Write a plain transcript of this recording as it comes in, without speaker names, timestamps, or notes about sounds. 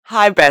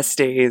Hi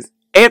besties,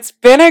 it's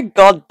been a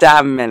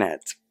goddamn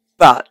minute,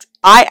 but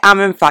I am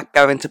in fact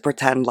going to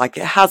pretend like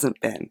it hasn't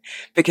been,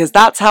 because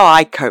that's how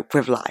I cope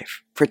with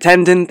life,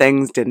 pretending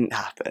things didn't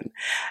happen.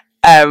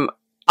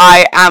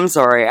 I am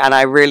sorry, and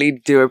I really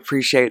do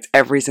appreciate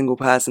every single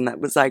person that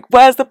was like,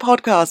 where's the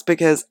podcast?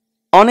 Because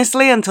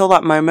honestly, until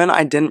that moment,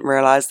 I didn't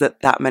realize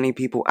that many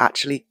people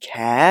actually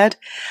cared.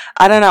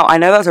 I don't know, I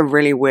know that's a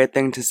really weird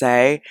thing to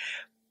say,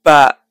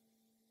 but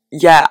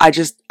yeah, I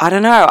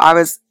don't know. I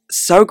was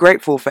so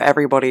grateful for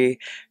everybody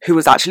who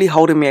was actually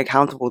holding me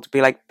accountable to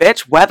be like,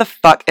 bitch, where the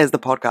fuck is the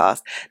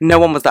podcast? No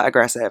one was that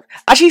aggressive.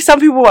 Actually, some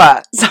people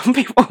were. Some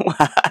people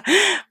were.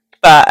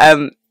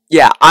 But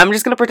yeah, I'm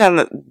just gonna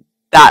pretend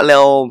that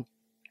little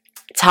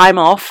time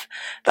off,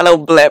 that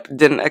little blip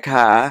didn't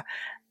occur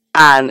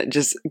and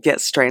just get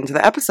straight into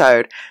the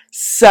episode.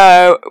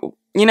 So,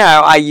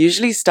 I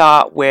usually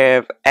start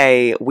with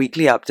a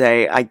weekly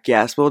update. I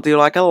guess we'll do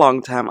like a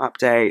long-term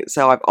update.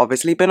 So I've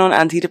obviously been on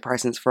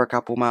antidepressants for a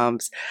couple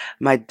months.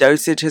 My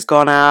dosage has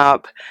gone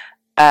up.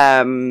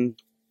 What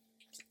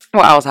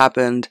else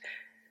happened?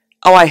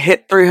 Oh, I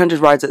hit 300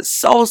 rides at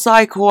Soul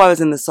Cycle. I was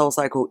in the Soul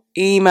Cycle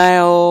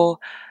email.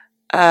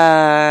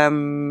 I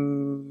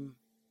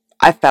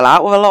fell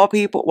out with a lot of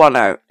people. Well,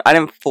 no, I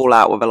didn't fall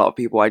out with a lot of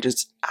people. I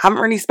just haven't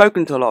really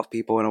spoken to a lot of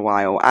people in a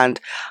while, and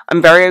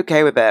I'm very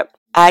okay with it.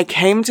 I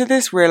came to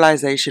this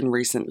realization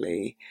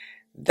recently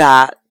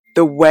that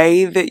the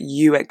way that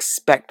you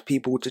expect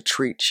people to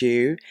treat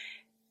you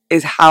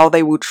is how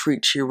they will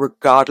treat you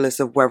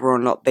regardless of whether or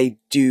not they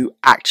do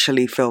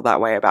actually feel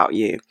that way about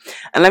you.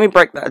 And let me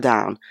break that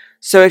down.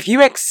 So if you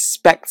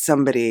expect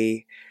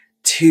somebody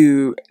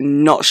to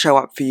not show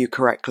up for you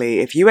correctly,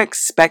 if you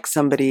expect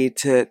somebody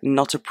to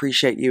not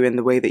appreciate you in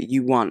the way that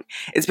you want,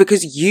 it's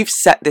because you've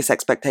set this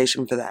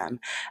expectation for them,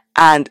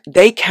 and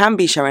they can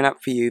be showing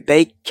up for you,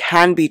 they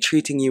can be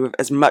treating you with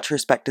as much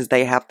respect as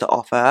they have to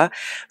offer,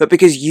 but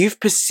because you've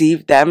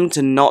perceived them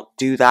to not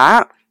do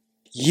that,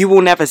 you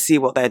will never see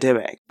what they're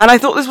doing. And I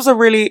thought this was a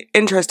really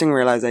interesting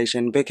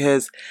realization,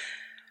 because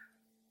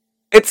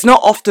it's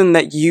not often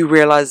that you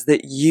realize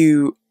that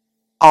you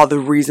are the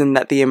reason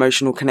that the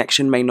emotional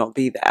connection may not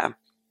be there.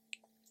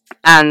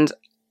 And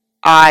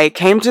I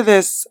came to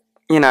this,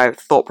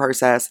 thought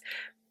process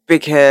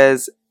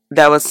because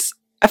there was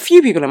a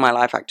few people in my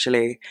life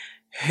actually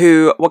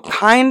who were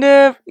kind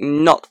of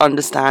not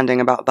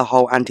understanding about the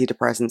whole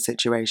antidepressant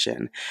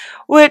situation.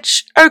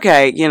 Which,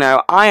 okay,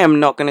 I am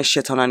not going to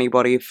shit on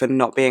anybody for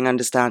not being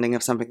understanding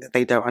of something that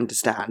they don't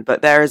understand.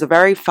 But there is a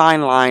very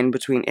fine line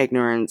between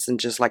ignorance and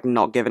just like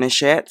not giving a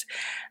shit.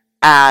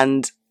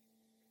 And,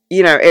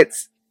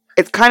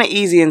 it's kind of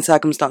easy in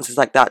circumstances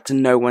like that to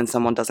know when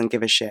someone doesn't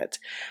give a shit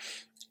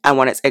and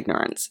when it's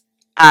ignorance.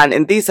 And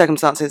in these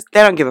circumstances,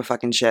 they don't give a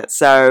fucking shit,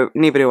 so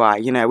neither do I,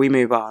 we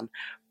move on.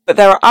 But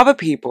there are other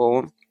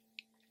people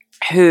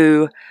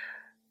who,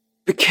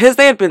 because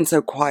they had been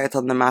so quiet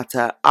on the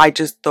matter, I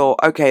just thought,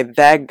 okay,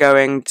 they're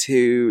going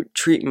to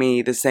treat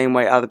me the same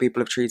way other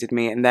people have treated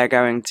me, and they're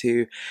going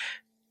to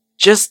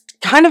just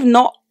kind of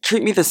not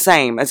treat me the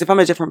same, as if I'm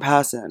a different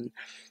person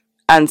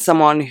and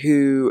someone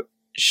who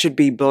should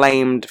be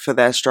blamed for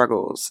their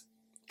struggles.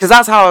 Because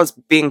that's how I was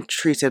being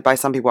treated by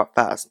some people at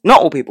first.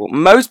 Not all people.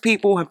 Most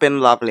people have been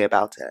lovely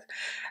about it.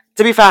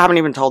 To be fair, I haven't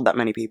even told that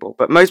many people,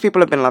 but most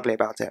people have been lovely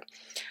about it.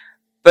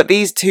 But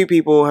these two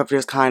people have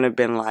just kind of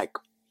been like,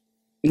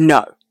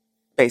 no,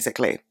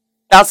 basically.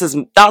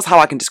 That's how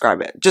I can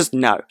describe it. Just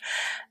no.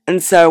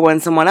 And so when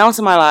someone else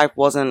in my life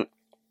wasn't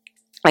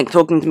like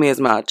talking to me as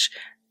much,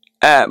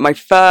 my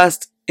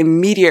first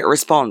immediate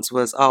response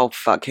was, oh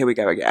fuck, here we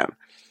go again.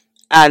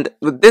 And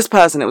with this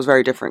person, it was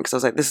very different, because I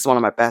was like, this is one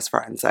of my best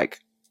friends. Like,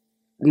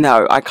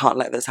 no, I can't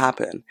let this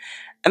happen.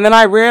 And then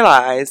I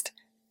realized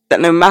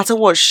that no matter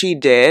what she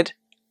did,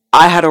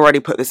 I had already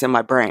put this in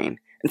my brain.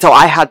 And so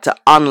I had to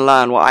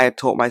unlearn what I had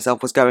taught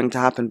myself was going to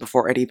happen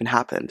before it even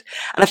happened.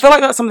 And I feel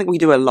like that's something we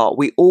do a lot.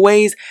 We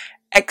always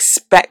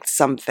expect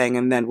something,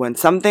 and then when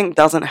something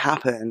doesn't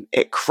happen,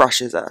 it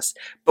crushes us.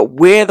 But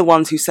we're the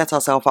ones who set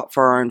ourselves up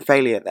for our own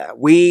failure there.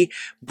 We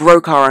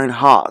broke our own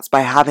hearts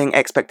by having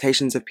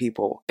expectations of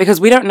people, because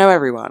we don't know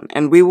everyone,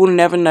 and we will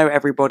never know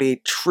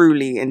everybody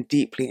truly and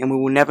deeply, and we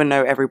will never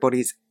know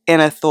everybody's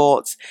inner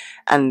thoughts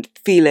and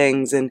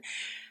feelings and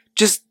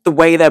just the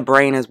way their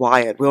brain is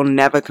wired. We'll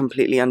never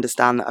completely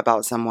understand that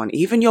about someone,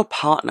 even your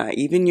partner,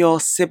 even your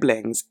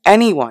siblings,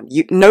 anyone.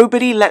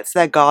 Nobody lets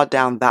their guard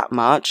down that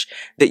much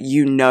that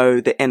you know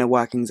the inner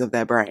workings of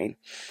their brain.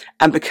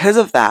 And because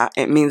of that,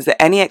 it means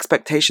that any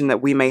expectation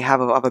that we may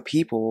have of other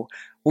people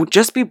will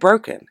just be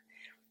broken.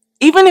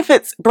 Even if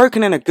it's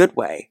broken in a good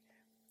way,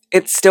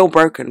 it's still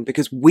broken,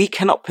 because we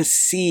cannot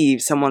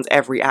perceive someone's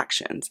every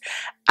actions.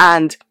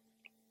 And,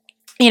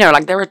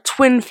 like there are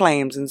twin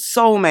flames and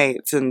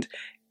soulmates, and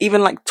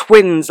even like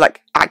twins,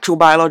 like actual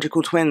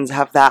biological twins,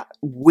 have that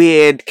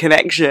weird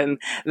connection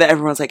that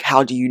everyone's like,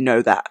 how do you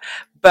know that?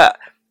 But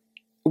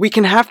we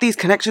can have these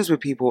connections with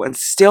people and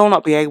still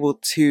not be able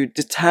to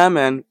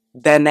determine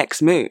their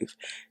next move,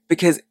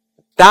 because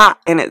that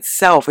in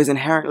itself is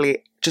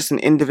inherently just an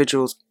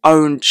individual's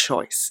own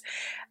choice.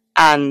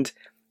 And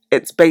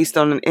it's based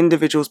on an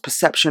individual's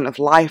perception of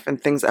life and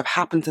things that have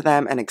happened to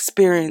them and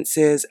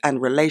experiences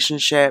and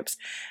relationships.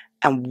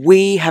 And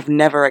we have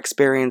never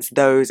experienced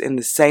those in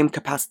the same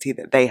capacity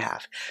that they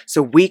have.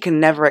 So we can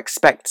never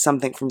expect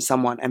something from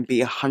someone and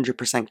be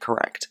 100%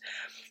 correct.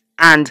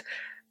 And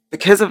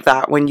because of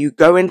that, when you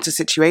go into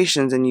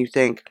situations and you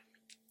think,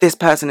 this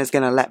person is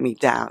going to let me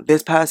down,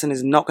 this person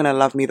is not going to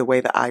love me the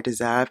way that I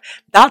deserve,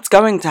 that's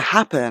going to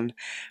happen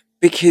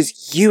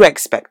because you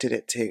expected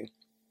it to.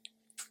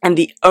 And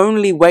the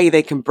only way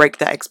they can break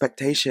that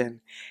expectation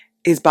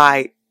is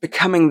by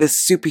becoming this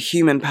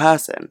superhuman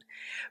person.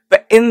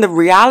 But in the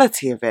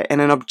reality of it, in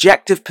an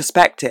objective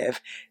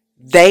perspective,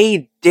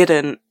 they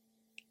didn't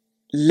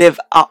live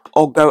up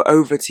or go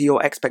over to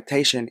your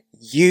expectation.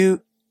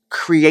 You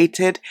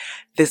created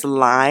this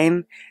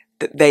line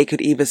that they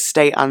could either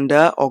stay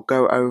under or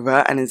go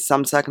over, and in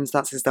some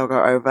circumstances they'll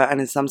go over, and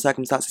in some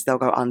circumstances they'll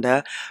go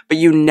under, but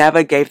you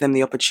never gave them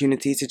the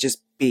opportunity to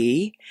just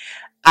be.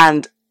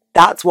 And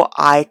that's what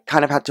I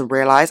kind of had to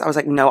realize. I was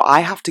like, no,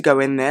 I have to go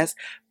in this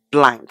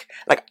blank.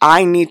 Like,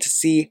 I need to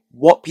see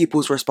what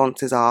people's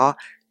responses are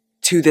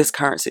to this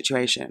current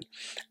situation.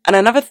 And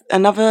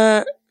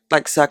another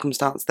like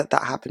circumstance that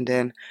happened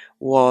in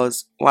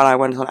was when I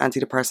went on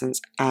antidepressants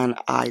and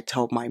I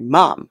told my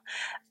mum.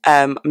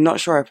 I'm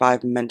not sure if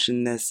I've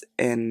mentioned this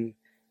in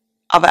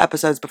other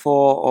episodes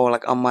before or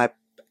like on my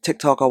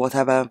TikTok or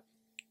whatever,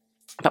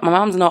 but my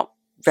mum's not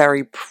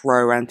very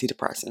pro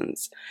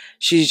antidepressants.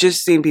 She's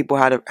just seen people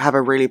have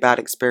a really bad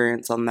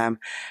experience on them.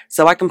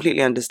 So I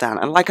completely understand.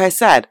 And like I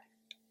said,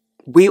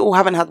 we all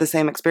haven't had the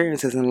same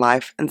experiences in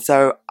life. And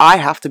so I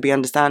have to be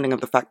understanding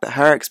of the fact that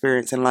her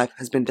experience in life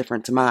has been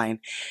different to mine.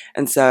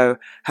 And so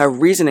her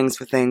reasonings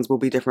for things will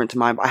be different to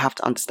mine, but I have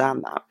to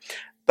understand that.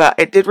 But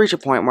it did reach a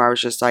point where I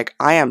was just like,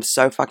 I am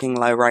so fucking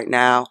low right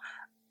now.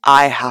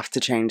 I have to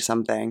change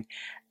something.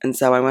 And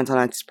so I went on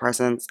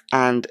antidepressants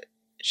and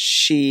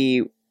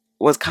she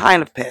was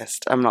kind of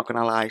pissed. I'm not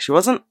going to lie. She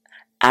wasn't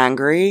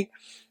angry,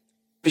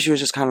 but she was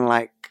just kind of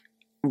like,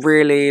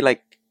 really,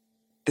 like,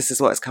 this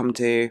is what it's come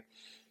to.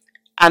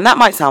 And that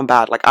might sound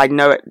bad. Like, I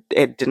know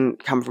it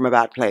didn't come from a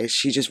bad place.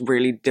 She just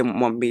really didn't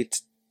want me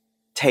to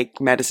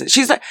take medicine.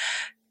 She's like,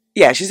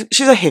 yeah, she's a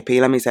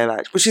hippie, let me say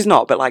that. Well, she's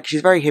not, but like,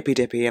 she's very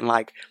hippy-dippy and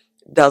like,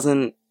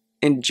 doesn't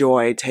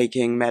enjoy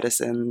taking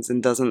medicines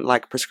and doesn't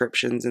like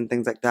prescriptions and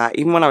things like that.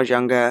 Even when I was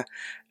younger,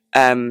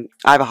 I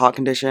have a heart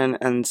condition,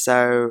 and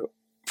so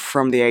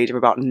from the age of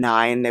about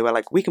 9, they were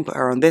like, we can put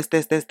her on this,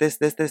 and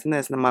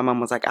this. And my mum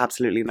was like,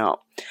 absolutely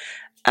not.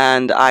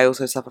 And I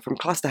also suffer from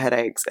cluster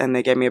headaches, and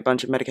they gave me a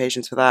bunch of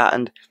medications for that.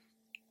 And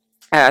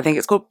I think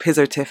it's called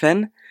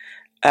Pizotifin.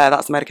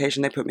 That's the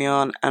medication they put me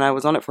on, and I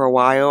was on it for a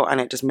while,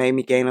 and it just made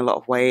me gain a lot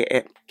of weight.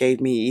 It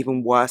gave me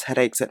even worse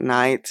headaches at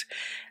night.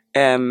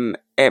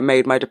 It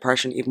made my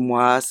depression even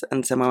worse,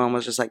 and so my mum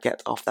was just like,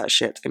 get off that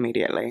shit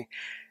immediately.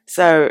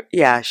 So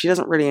yeah, she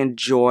doesn't really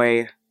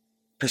enjoy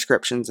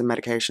prescriptions and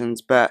medications,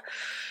 but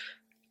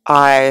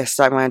I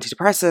started my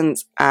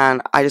antidepressants,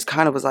 and I just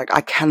kind of was like,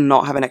 I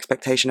cannot have an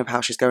expectation of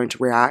how she's going to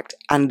react.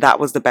 And that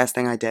was the best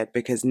thing I did,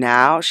 because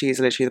now she's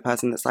literally the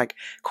person that's like,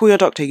 call your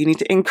doctor, you need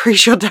to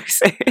increase your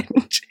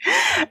dosage.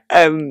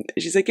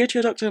 She's like, go to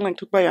your doctor and like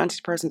talk about your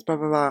antidepressants, blah,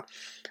 blah, blah.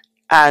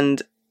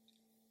 And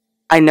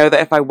I know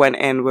that if I went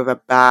in with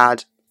a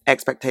bad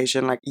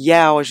expectation, like,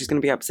 yeah, or she's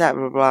going to be upset,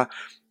 blah, blah, blah,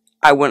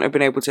 I wouldn't have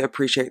been able to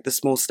appreciate the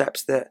small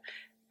steps that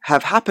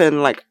have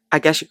happened. Like, I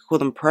guess you could call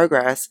them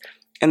progress.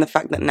 And the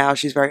fact that now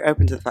she's very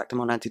open to the fact I'm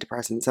on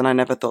antidepressants, and I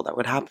never thought that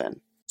would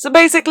happen. So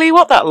basically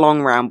what that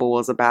long ramble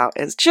was about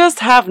is just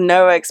have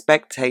no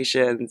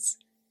expectations.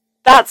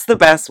 That's the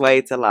best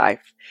way to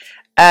life.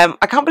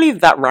 I can't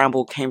believe that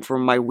ramble came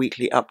from my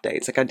weekly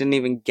updates. Like, I didn't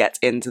even get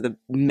into the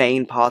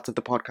main part of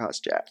the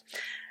podcast yet.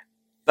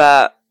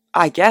 But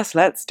I guess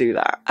let's do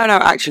that. Oh no,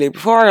 actually,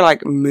 before I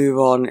like move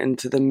on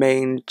into the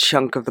main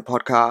chunk of the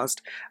podcast,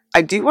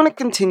 I do want to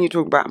continue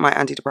talking about my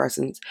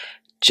antidepressants,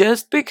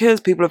 just because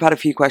people have had a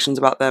few questions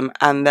about them,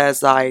 and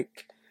there's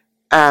like,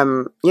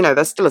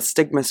 there's still a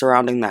stigma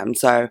surrounding them.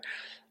 So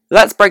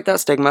let's break that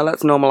stigma,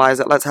 let's normalize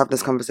it, let's have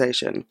this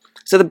conversation.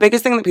 So the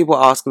biggest thing that people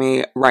ask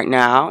me right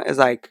now is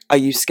like, are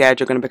you scared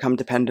you're going to become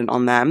dependent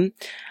on them?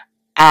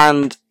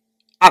 And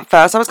at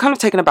first I was kind of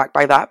taken aback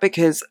by that,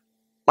 because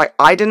like,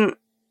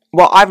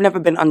 I've never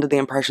been under the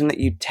impression that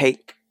you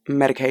take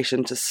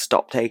medication to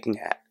stop taking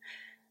it.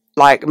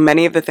 Like,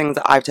 many of the things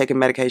that I've taken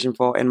medication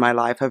for in my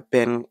life have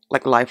been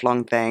like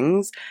lifelong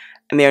things.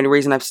 And the only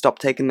reason I've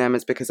stopped taking them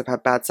is because I've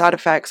had bad side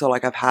effects, or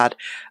like I've had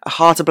a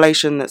heart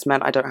ablation that's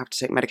meant I don't have to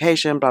take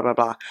medication, blah, blah,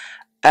 blah.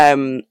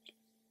 And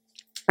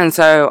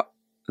so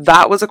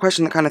that was a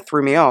question that kind of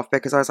threw me off,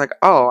 because I was like,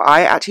 oh,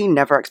 I actually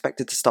never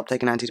expected to stop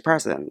taking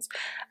antidepressants.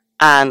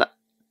 And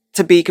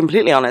to be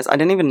completely honest, I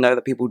didn't even know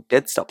that people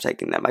did stop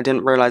taking them. I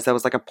didn't realize there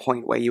was like a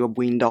point where you were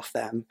weaned off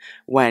them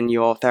when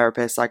your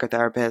therapist,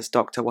 psychotherapist,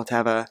 doctor,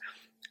 whatever,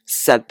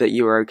 said that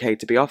you were okay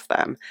to be off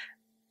them.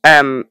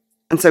 And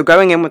so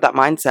going in with that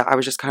mindset, I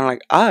was just kind of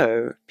like,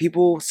 oh,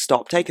 people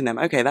stop taking them.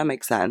 Okay, that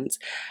makes sense.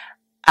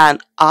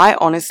 And I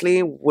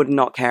honestly would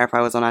not care if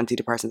I was on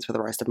antidepressants for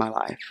the rest of my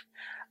life.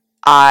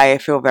 I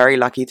feel very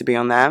lucky to be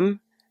on them,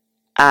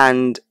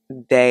 and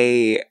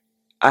they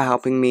are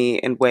helping me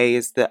in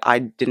ways that I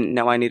didn't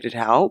know I needed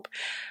help.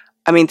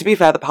 I mean, to be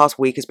fair, the past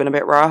week has been a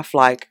bit rough.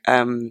 Like,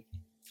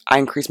 I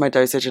increased my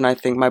dosage, and I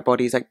think my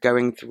body's like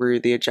going through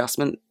the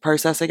adjustment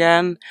process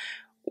again,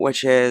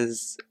 which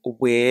is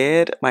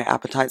weird. My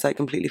appetite's like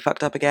completely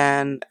fucked up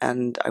again,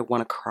 and I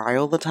want to cry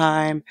all the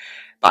time,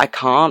 but I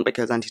can't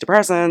because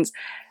antidepressants.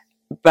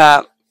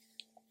 But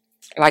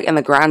like in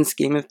the grand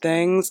scheme of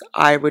things,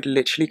 I would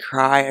literally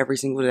cry every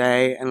single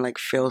day and like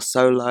feel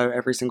so low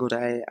every single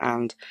day.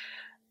 And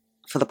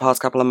for the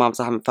past couple of months,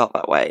 I haven't felt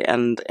that way.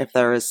 And if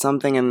there is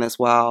something in this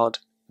world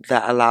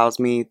that allows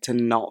me to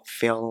not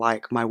feel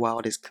like my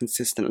world is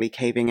consistently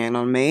caving in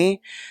on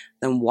me,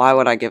 then why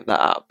would I give that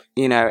up?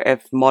 You know,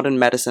 if modern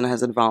medicine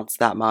has advanced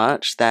that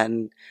much,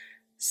 then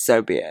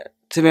so be it.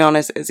 To be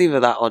honest, it's either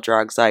that or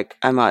drugs. Like,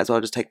 I might as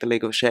well just take the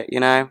legal shit, you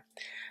know?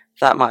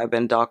 That might have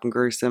been dark and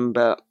gruesome,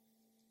 but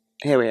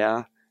here we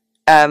are.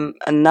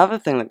 Another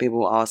thing that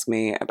people ask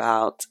me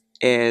about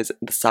is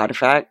the side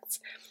effects.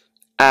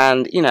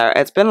 And, you know,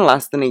 it's been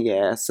less than a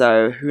year,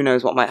 so who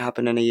knows what might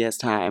happen in a year's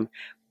time.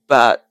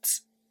 But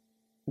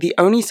the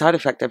only side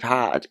effect I've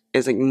had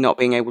is like not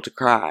being able to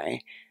cry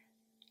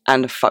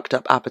and a fucked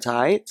up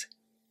appetite.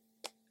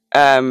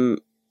 Um,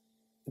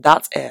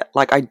 that's it.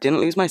 Like, I didn't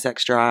lose my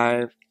sex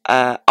drive.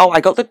 I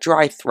got the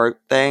dry throat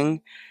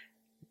thing,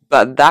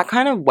 but that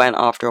kind of went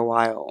after a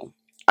while.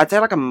 I'd say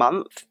like a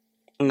month,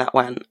 and that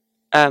went.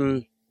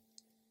 And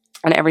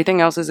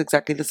everything else is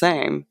exactly the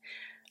same.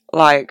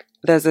 Like,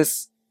 there's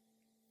this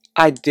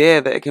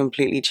idea that it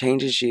completely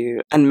changes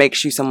you and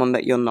makes you someone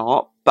that you're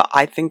not, but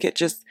I think it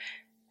just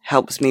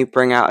helps me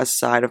bring out a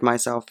side of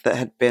myself that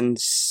had been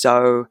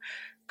so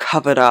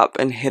covered up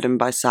and hidden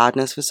by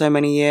sadness for so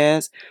many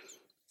years.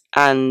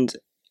 And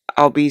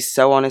I'll be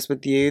so honest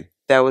with you,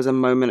 there was a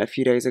moment a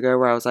few days ago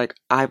where I was like,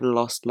 I've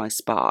lost my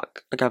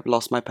spark, like I've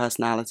lost my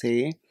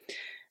personality.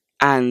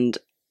 And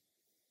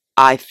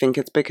I think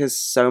it's because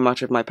so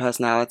much of my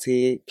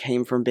personality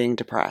came from being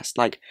depressed.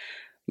 Like,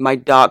 my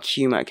dark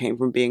humor came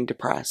from being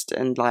depressed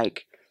and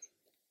like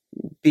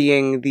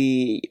being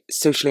the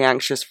socially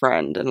anxious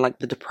friend and like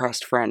the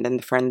depressed friend and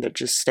the friend that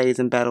just stays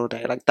in bed all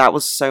day. Like, that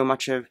was so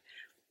much of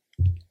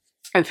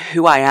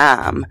who I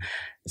am.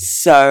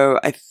 So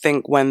I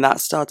think when that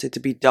started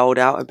to be doled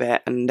out a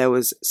bit and there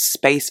was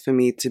space for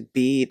me to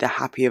be the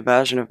happier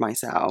version of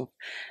myself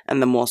and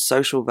the more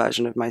social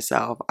version of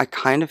myself, I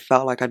kind of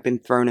felt like I'd been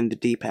thrown in the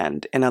deep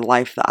end in a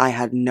life that I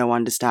had no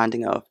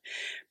understanding of.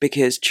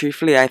 Because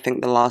truthfully, I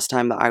think the last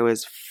time that I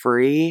was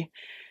free,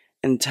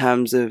 in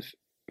terms of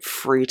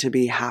free to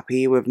be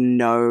happy with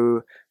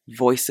no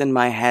voice in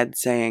my head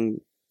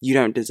saying, you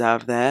don't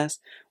deserve this,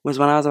 was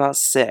when I was about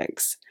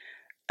 6.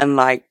 And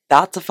like,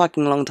 that's a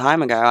fucking long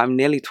time ago. I'm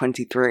nearly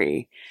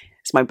 23.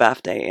 It's my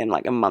birthday in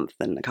like a month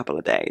and a couple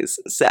of days.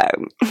 So,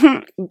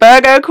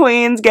 Virgo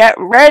Queens, get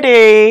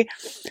ready.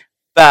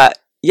 But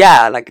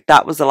yeah, like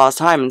that was the last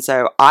time. And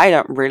so I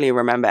don't really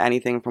remember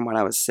anything from when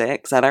I was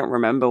 6. I don't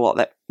remember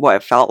what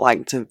it felt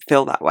like to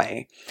feel that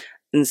way.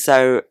 And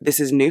so this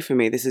is new for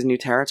me. This is new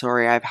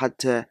territory. I've had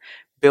to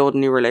build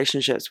new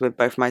relationships with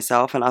both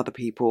myself and other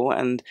people,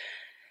 and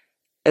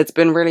it's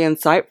been really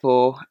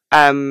insightful.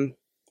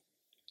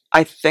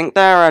 I think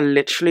there are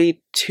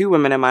literally 2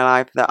 women in my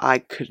life that I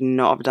could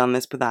not have done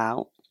this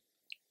without.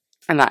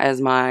 And that is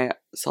my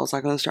soul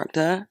cycle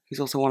instructor, who's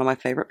also one of my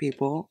favorite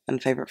people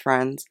and favorite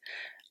friends,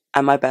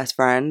 and my best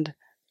friend.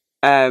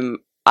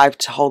 I've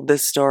told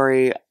this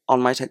story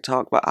on my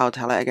TikTok, but I'll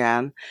tell it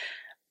again.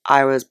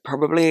 I was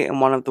probably in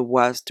one of the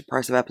worst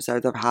depressive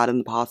episodes I've had in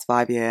the past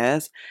 5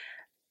 years.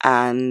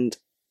 And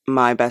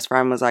my best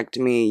friend was like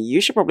to me,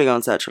 you should probably go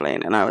on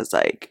sertraline. And I was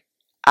like,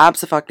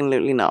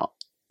 abso-fucking-lutely not.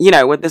 You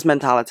know, with this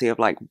mentality of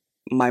like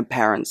my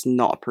parents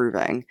not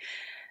approving.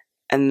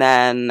 And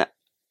then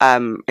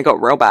it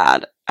got real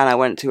bad. And I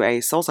went to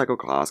a soul cycle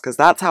class because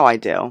that's how I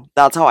deal.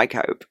 That's how I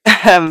cope.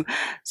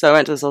 So I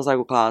went to a soul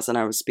cycle class and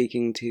I was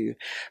speaking to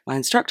my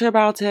instructor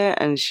about it.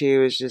 And she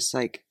was just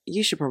like,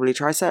 you should probably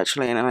try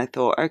sertraline. And I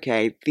thought,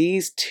 okay,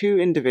 these 2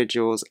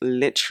 individuals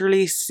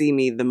literally see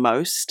me the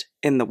most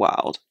in the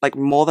world, like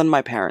more than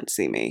my parents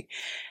see me.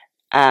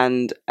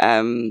 And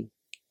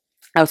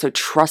I also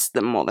trust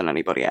them more than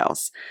anybody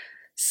else.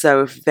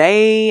 So if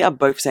they are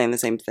both saying the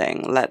same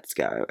thing, let's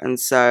go. And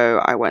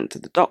so I went to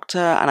the doctor,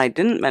 and I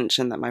didn't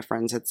mention that my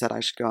friends had said I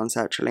should go on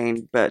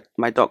sertraline, but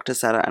my doctor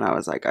said it, and I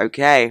was like,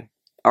 okay,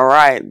 all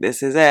right,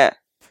 this is it.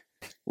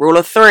 Rule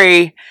of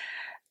 3.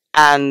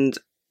 And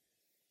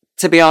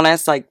to be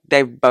honest, like,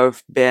 they've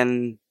both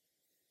been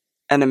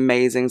an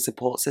amazing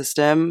support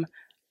system.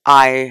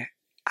 I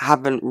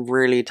haven't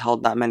really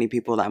told that many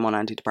people that I'm on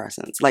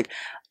antidepressants. Like,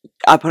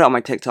 I put it on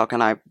my TikTok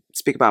and I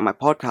speak about my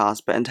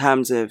podcast, but in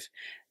terms of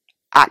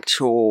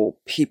actual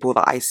people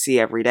that I see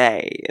every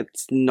day,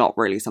 it's not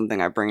really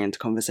something I bring into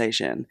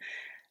conversation.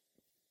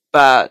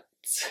 But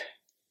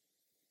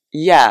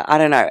yeah, I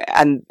don't know.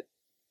 And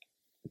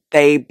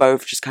they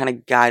both just kind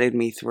of guided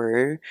me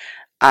through.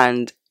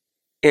 And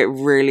it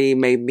really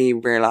made me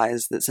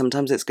realize that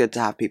sometimes it's good to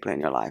have people in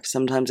your life.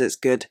 Sometimes it's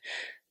good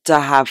to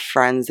have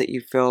friends that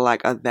you feel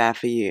like are there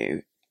for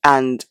you.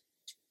 And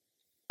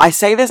I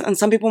say this, and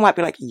some people might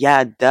be like,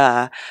 yeah,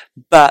 duh.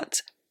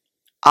 But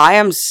I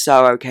am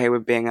so okay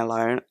with being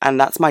alone, and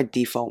that's my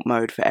default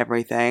mode for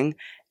everything.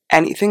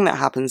 Anything that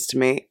happens to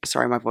me,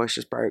 sorry, my voice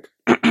just broke.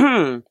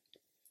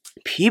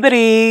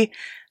 Puberty.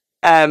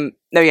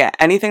 No, yeah,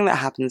 anything that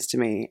happens to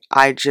me,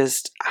 I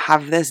just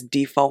have this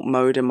default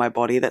mode in my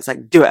body that's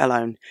like, do it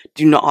alone.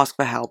 Do not ask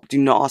for help. Do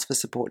not ask for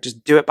support.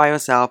 Just do it by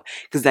yourself,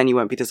 because then you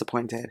won't be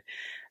disappointed.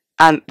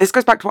 And this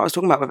goes back to what I was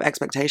talking about with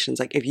expectations.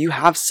 Like, if you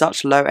have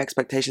such low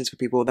expectations for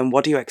people, then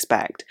what do you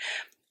expect?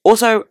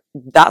 Also,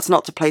 that's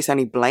not to place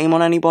any blame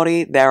on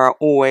anybody. There are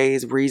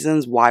always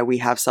reasons why we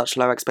have such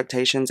low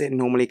expectations. It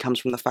normally comes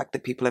from the fact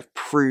that people have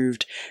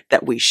proved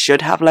that we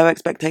should have low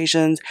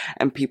expectations,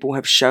 and people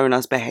have shown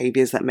us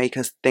behaviors that make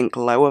us think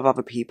low of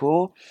other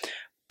people.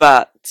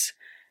 But,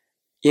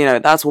 you know,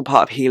 that's all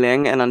part of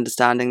healing and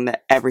understanding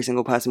that every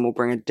single person will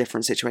bring a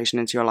different situation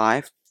into your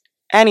life.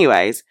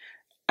 Anyways,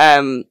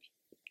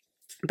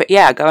 but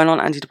yeah, going on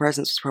antidepressants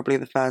was probably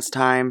the first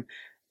time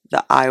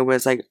that I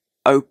was like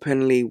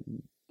openly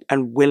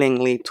and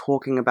willingly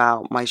talking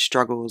about my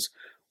struggles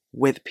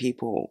with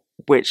people,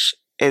 which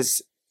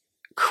is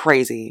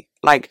crazy.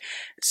 Like,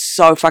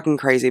 so fucking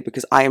crazy,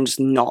 because I am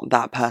just not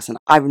that person.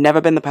 I've never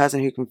been the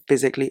person who can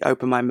physically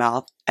open my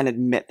mouth and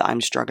admit that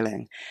I'm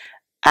struggling.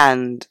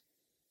 And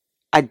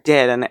I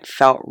did, and it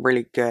felt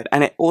really good.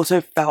 And it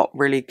also felt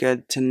really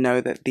good to know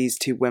that these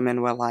two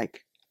women were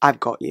like, I've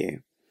got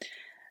you.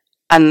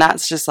 And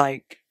that's just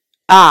like,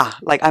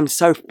 like, I'm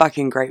so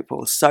fucking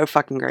grateful,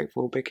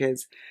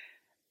 because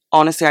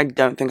honestly, I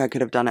don't think I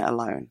could have done it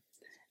alone.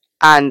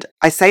 And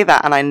I say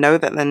that, and I know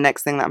that the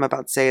next thing that I'm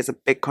about to say is a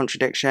big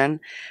contradiction,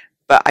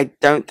 but I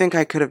don't think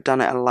I could have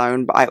done it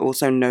alone, but I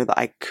also know that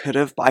I could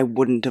have, but I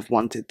wouldn't have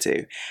wanted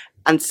to.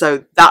 And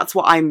so that's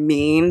what I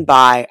mean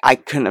by I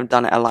couldn't have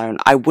done it alone.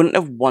 I wouldn't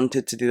have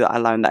wanted to do that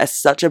alone. That is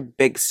such a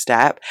big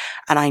step,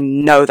 and I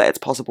know that it's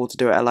possible to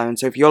do it alone.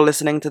 So if you're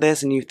listening to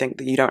this and you think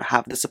that you don't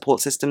have the support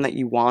system that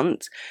you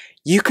want,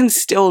 you can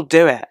still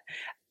do it.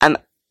 And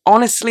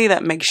honestly,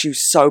 that makes you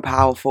so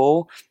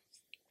powerful.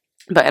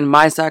 But in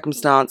my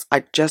circumstance,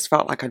 I just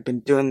felt like I'd been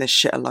doing this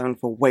shit alone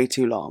for way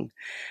too long.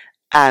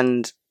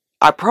 And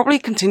I probably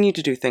continue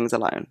to do things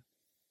alone.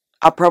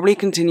 I'll probably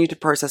continue to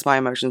process my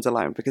emotions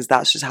alone, because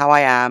that's just how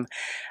I am,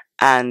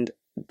 and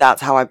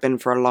that's how I've been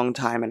for a long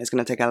time, and it's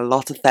going to take a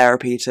lot of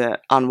therapy to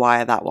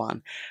unwire that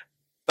one.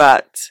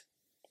 But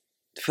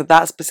for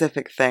that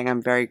specific thing,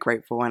 I'm very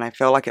grateful, and I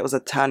feel like it was a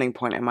turning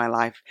point in my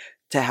life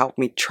to help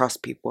me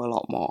trust people a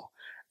lot more.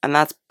 And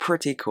that's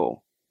pretty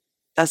cool.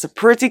 That's a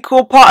pretty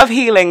cool part of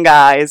healing,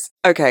 guys.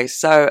 Okay,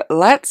 so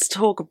let's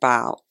talk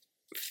about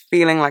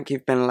feeling like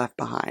you've been left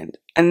behind.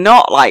 And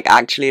not like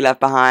actually left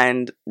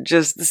behind,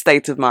 just the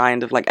state of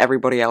mind of like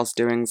everybody else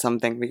doing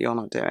something that you're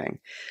not doing.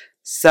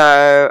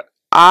 So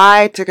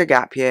I took a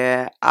gap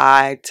year.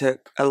 I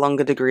took a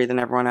longer degree than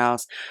everyone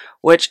else,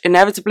 which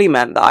inevitably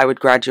meant that I would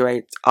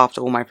graduate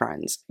after all my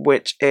friends,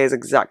 which is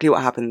exactly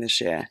what happened this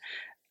year.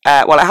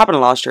 Well, it happened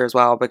last year as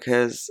well,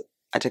 because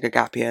I took a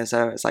gap year,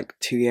 so it's like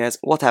 2 years,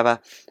 whatever.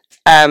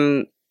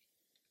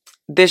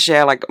 This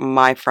year, like,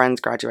 my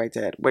friends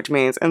graduated, which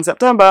means in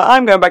September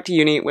I'm going back to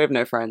uni with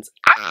no friends.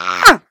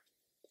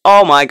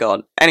 Oh my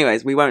god.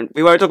 Anyways, we won't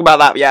talk about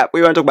that yet.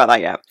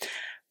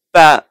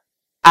 But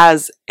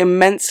as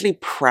immensely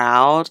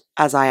proud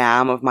as I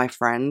am of my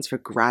friends for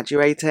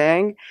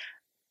graduating,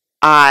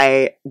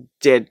 I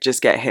did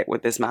just get hit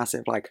with this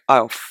massive, like,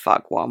 oh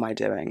fuck, what am I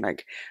doing?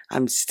 Like,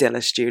 I'm still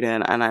a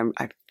student, and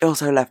I feel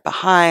so left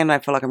behind. I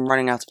feel like I'm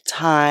running out of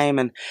time,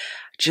 and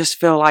just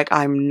feel like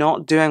I'm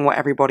not doing what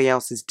everybody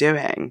else is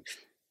doing.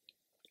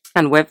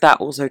 And with that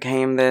also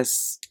came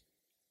this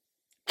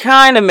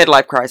kind of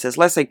midlife crisis,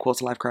 let's say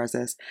quarter life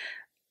crisis,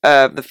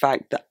 of the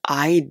fact that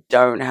I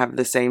don't have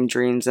the same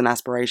dreams and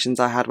aspirations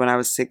I had when I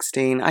was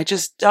 16. I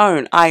just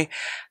don't. I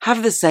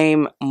have the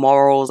same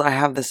morals, I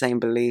have the same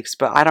beliefs,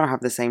 but I don't have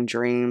the same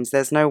dreams.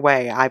 There's no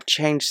way. I've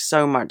changed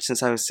so much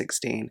since I was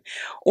 16.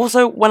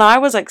 Also, when I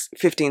was like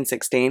 15,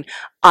 16,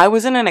 I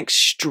was in an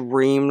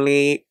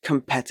extremely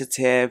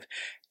competitive,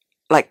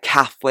 like,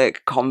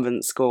 Catholic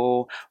convent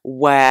school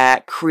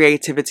where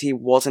creativity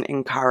wasn't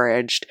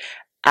encouraged,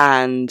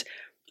 and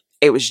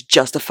it was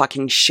just a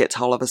fucking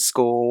shithole of a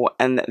school.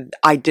 And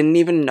I didn't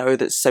even know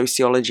that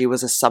sociology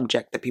was a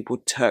subject that people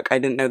took. I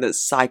didn't know that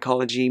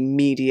psychology,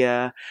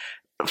 media,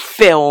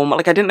 film,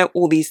 like, I didn't know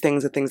all these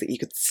things are things that you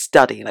could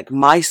study. Like,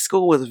 my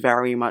school was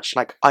very much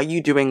like, are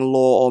you doing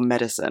law or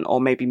medicine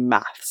or maybe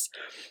maths?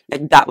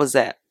 Like, that was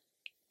it.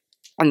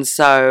 And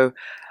so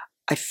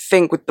I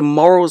think with the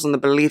morals and the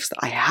beliefs that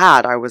I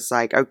had, I was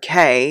like,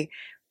 okay,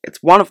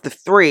 it's one of the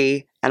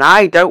three, and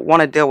I don't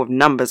want to deal with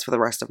numbers for the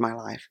rest of my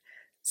life.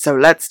 So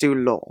let's do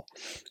law.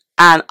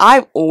 And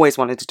I've always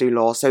wanted to do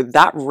law, so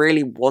that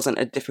really wasn't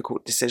a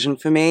difficult decision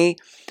for me.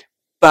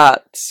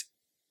 But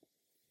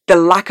the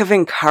lack of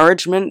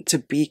encouragement to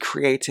be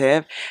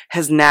creative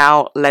has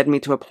now led me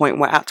to a point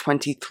where at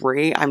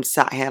 23, I'm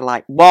sat here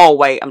like, whoa,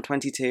 wait, I'm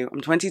 22.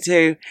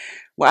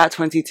 We're at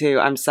 22.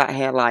 I'm sat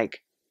here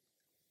like,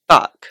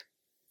 fuck.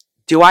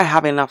 Do I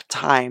have enough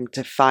time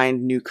to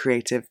find new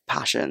creative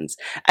passions?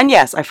 And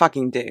yes, I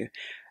fucking do.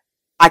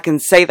 I can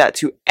say that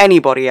to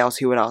anybody else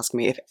who would ask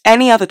me. If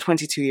any other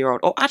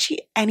 22-year-old, or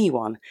actually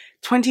anyone,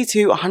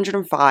 22,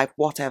 105,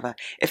 whatever,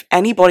 if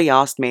anybody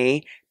asked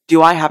me,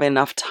 do I have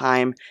enough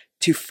time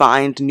to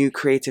find new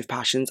creative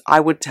passions, I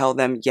would tell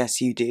them,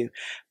 yes, you do.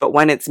 But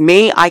when it's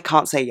me, I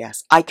can't say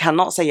yes. I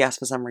cannot say yes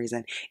for some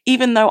reason,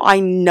 even though I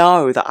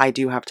know that I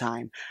do have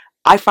time.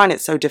 I find it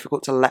so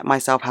difficult to let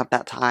myself have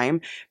that time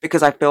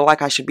because I feel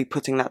like I should be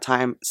putting that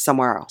time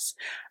somewhere else.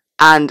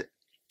 And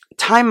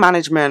time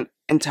management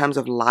in terms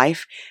of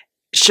life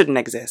shouldn't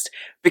exist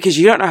because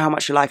you don't know how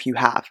much life you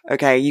have,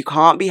 okay? You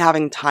can't be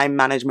having time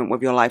management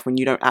with your life when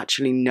you don't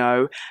actually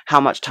know how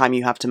much time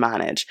you have to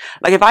manage.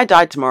 Like if I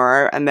died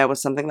tomorrow and there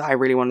was something that I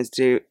really wanted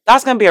to do,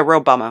 that's going to be a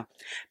real bummer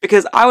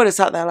because I would have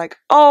sat there like,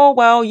 oh,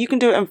 well, you can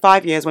do it in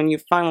 5 years when you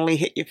finally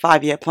hit your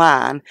 5-year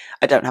plan.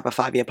 I don't have a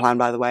 5-year plan,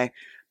 by the way,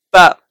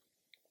 but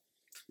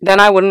then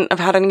I wouldn't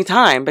have had any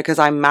time because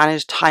I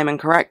managed time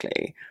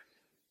incorrectly.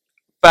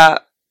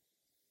 But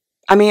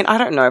I mean, I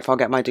don't know if I'll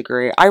get my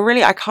degree.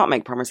 I can't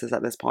make promises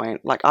at this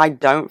point. Like, I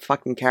don't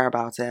fucking care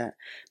about it.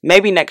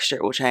 Maybe next year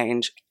it will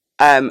change.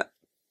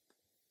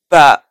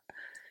 But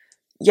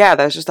yeah,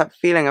 there's just that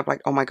feeling of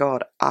like, oh my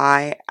God,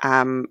 I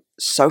am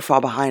so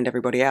far behind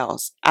everybody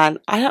else. And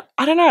I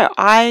don't know.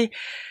 I'm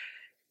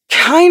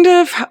on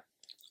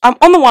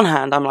the one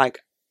hand, I'm like,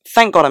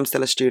 thank God I'm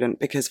still a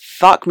student because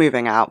fuck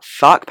moving out,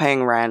 fuck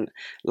paying rent,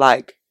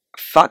 like,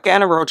 fuck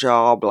getting a real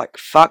job, like,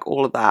 fuck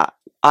all of that.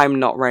 I'm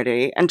not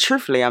ready. And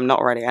truthfully, I'm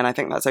not ready. And I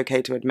think that's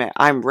okay to admit.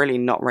 I'm really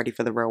not ready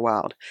for the real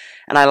world.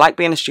 And I like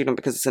being a student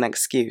because it's an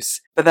excuse.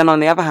 But then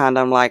on the other hand,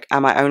 I'm like,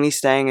 am I only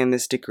staying in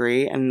this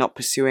degree and not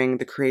pursuing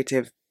the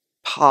creative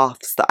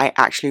paths that I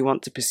actually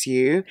want to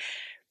pursue?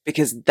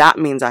 Because that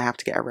means I have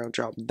to get a real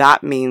job.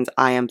 That means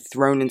I am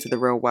thrown into the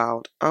real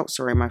world. Oh,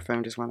 sorry, my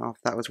phone just went off.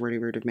 That was really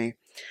rude of me.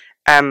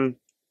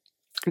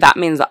 That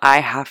means that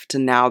I have to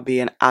now be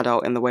an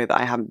adult in the way that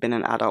I haven't been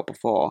an adult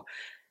before.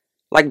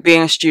 Like,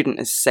 being a student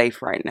is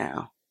safe right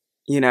now.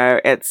 You know,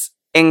 it's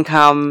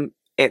income,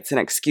 it's an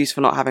excuse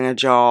for not having a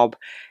job,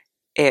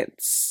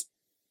 it's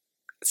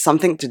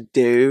something to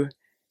do,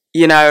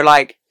 you know,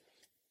 like,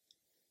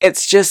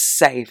 it's just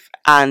safe.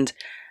 And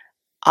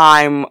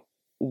I'm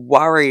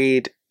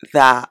worried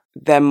that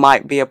there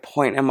might be a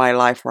point in my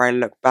life where I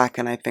look back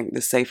and I think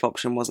the safe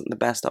option wasn't the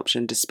best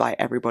option despite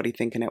everybody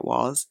thinking it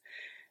was.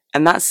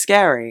 And that's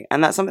scary.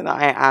 And that's something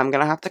that I am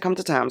going to have to come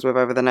to terms with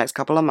over the next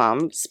couple of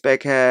months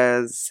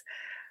because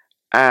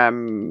I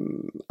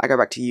go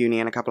back to uni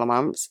in a couple of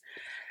months.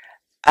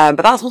 But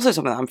that's also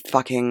something that I'm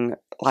fucking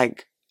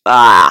like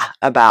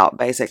about,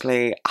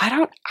 basically. I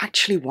don't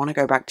actually want to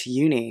go back to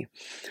uni.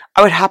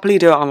 I would happily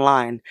do it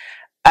online.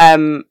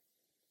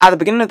 At the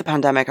beginning of the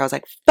pandemic, I was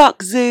like,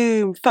 fuck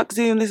Zoom,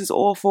 this is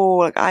awful.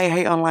 Like, I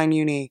hate online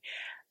uni.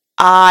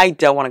 I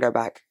don't want to go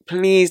back.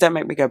 Please don't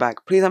make me go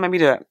back. Please don't make me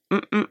do it.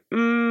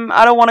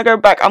 I don't want to go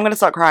back. I'm going to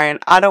start crying.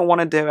 I don't want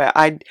to do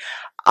it.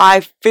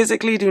 I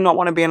physically do not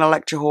want to be in a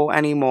lecture hall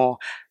anymore.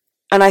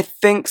 And I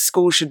think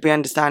schools should be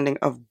understanding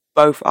of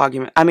both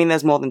arguments. I mean,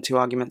 there's more than two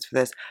arguments for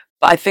this,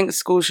 but I think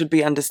schools should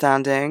be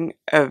understanding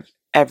of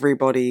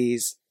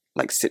everybody's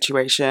like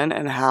situation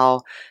and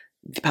how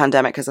the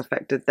pandemic has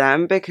affected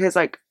them. Because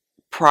like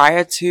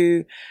prior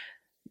to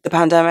the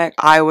pandemic,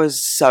 I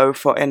was so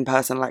for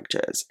in-person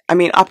lectures. I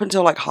mean, up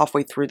until like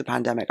halfway through the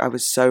pandemic, I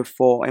was so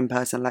for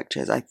in-person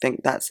lectures. I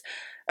think that's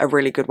a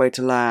really good way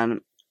to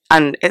learn.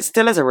 And it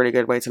still is a really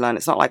good way to learn.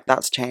 It's not like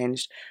that's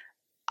changed.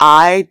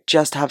 I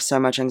just have so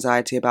much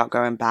anxiety about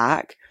going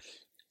back.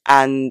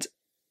 And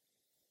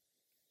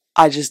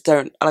I just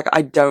don't, like,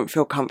 I don't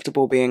feel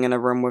comfortable being in a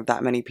room with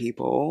that many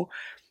people.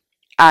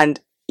 And,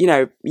 you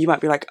know, you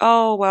might be like,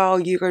 oh, well,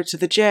 you go to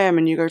the gym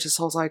and you go to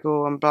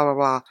SoulCycle and blah, blah,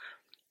 blah.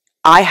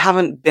 I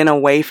haven't been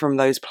away from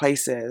those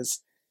places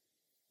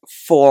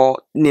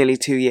for nearly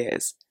 2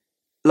 years.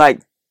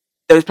 Like,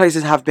 those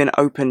places have been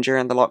open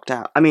during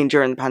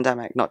during the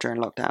pandemic, not during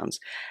lockdowns.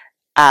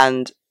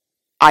 And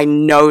I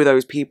know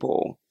those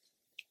people.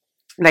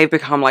 They've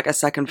become like a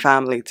second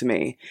family to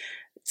me.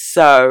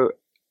 So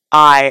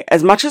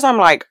as much as I'm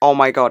like, oh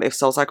my God, if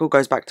SoulCycle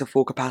goes back to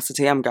full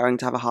capacity, I'm going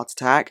to have a heart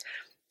attack.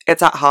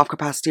 It's at half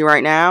capacity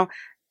right now,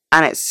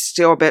 and it's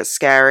still a bit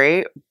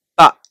scary,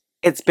 but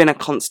it's been a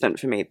constant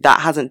for me.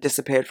 That hasn't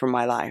disappeared from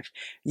my life.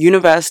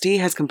 University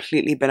has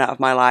completely been out of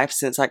my life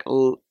since like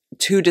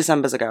 2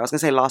 Decembers ago. I was going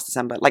to say last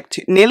December, like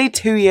nearly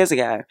 2 years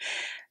ago.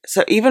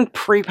 So even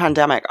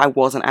pre-pandemic, I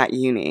wasn't at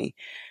uni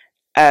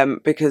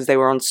because they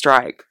were on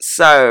strike.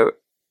 So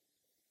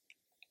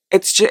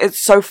it's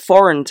so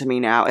foreign to me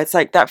now. It's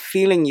like that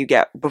feeling you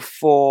get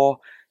before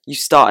you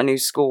start a new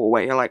school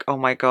where you're like, oh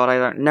my God, I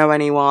don't know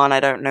anyone. I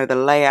don't know the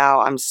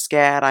layout. I'm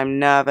scared. I'm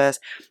nervous.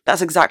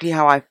 That's exactly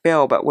how I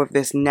feel. But with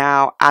this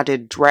now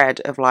added dread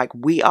of like,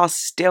 we are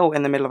still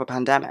in the middle of a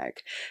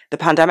pandemic. The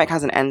pandemic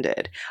hasn't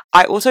ended.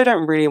 I also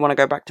don't really want to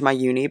go back to my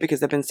uni because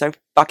they've been so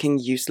fucking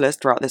useless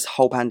throughout this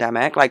whole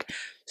pandemic. Like,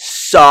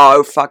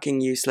 so fucking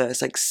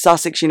useless. Like,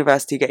 Sussex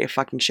University, get your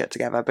fucking shit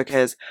together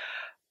because,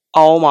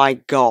 oh my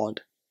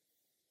God.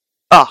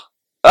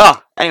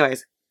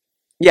 Anyways.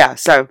 Yeah,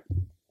 so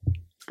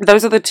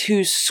those are the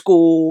two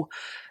school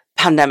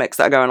pandemics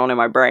that are going on in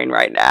my brain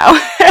right now.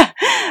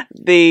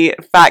 The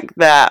fact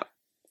that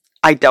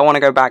I don't want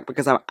to go back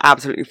because I'm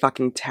absolutely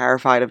fucking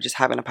terrified of just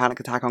having a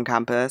panic attack on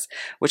campus,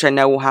 which I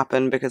know will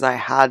happen because I've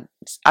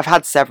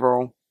had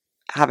several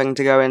having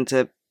to go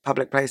into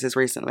public places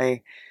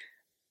recently,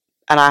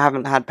 and I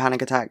haven't had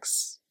panic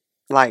attacks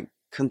like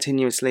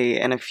continuously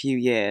in a few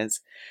years.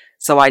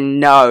 So I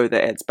know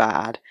that it's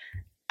bad.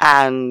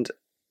 And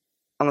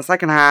on the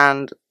second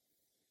hand,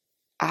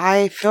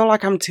 I feel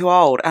like I'm too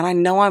old, and I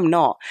know I'm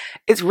not.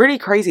 It's really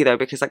crazy though,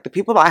 because like the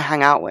people that I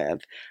hang out with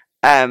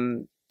are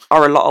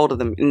a lot older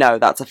than me. No,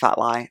 that's a fat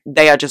lie.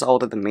 They are just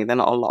older than me. They're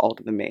not a lot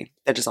older than me.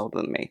 They're just older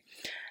than me.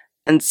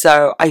 And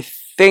so I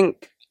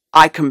think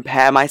I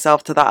compare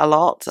myself to that a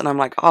lot, and I'm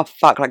like, oh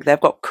fuck, like they've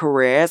got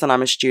careers and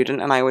I'm a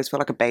student and I always feel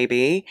like a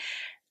baby.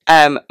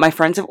 My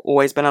friends have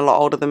always been a lot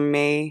older than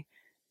me.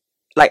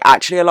 Like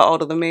actually a lot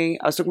older than me.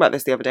 I was talking about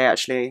this the other day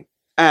actually,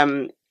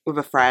 with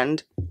a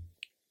friend.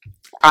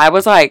 I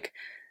was like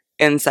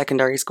in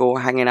secondary school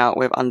hanging out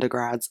with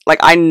undergrads. Like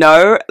I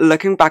know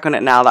looking back on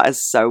it now that is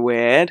so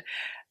weird.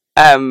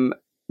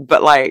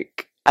 But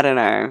like I don't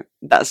know.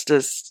 That's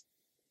just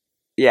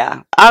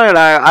yeah. I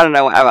don't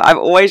know whatever. I've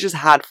always just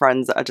had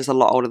friends that are just a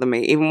lot older than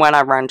me. Even when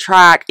I ran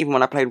track, even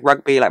when I played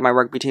rugby, like my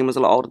rugby team was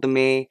a lot older than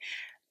me.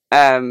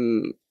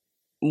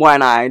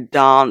 When I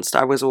danced,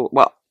 I was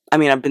well, I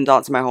mean I've been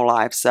dancing my whole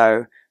life,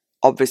 so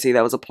obviously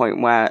there was a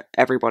point where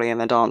everybody in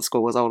the dance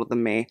school was older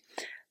than me.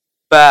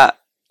 But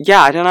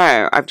yeah, I don't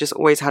know. I've just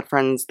always had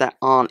friends that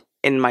aren't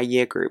in my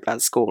year group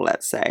at school,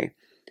 let's say.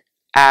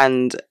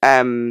 And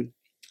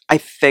I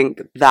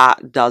think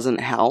that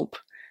doesn't help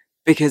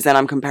because then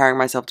I'm comparing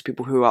myself to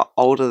people who are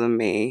older than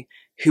me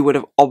who would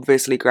have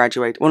obviously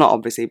graduated. Well, not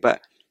obviously,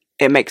 but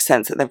it makes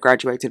sense that they've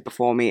graduated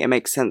before me. It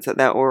makes sense that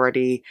they're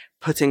already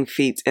putting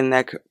feet in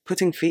their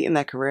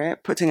career,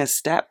 putting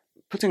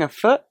a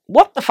foot.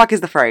 What the fuck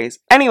is the phrase?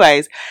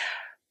 Anyways,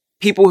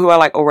 people who are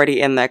like already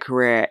in their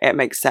career, it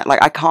makes sense.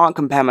 Like I can't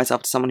compare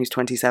myself to someone who's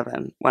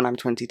 27 when I'm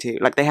 22.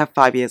 Like they have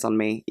 5 years on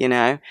me, you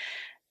know?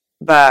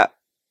 But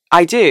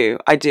I do.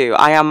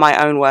 I am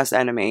my own worst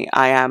enemy.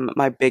 I am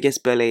my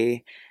biggest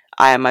bully.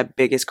 I am my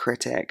biggest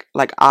critic.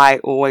 Like I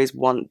always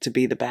want to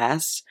be the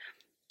best.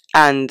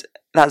 And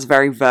that's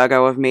very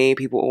Virgo of me.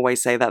 People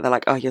always say that. They're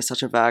like, oh, you're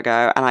such a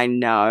Virgo. And I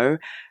know.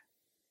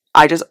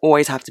 I just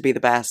always have to be the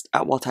best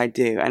at what I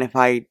do. And if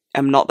I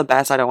am not the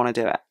best, I don't want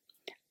to do it.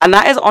 And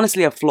that is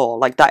honestly a flaw.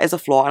 Like, that is a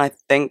flaw. And I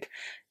think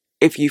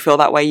if you feel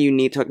that way, you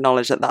need to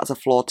acknowledge that that's a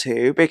flaw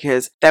too,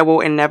 because there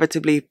will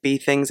inevitably be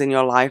things in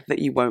your life that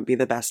you won't be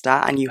the best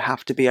at, and you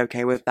have to be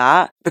okay with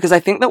that. Because I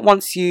think that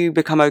once you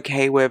become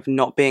okay with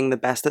not being the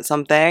best at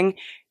something,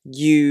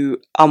 you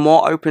are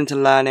more open to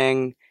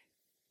learning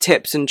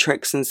tips and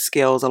tricks and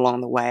skills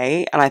along the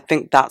way. And I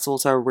think that's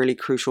also a really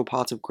crucial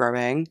part of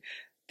growing,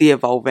 the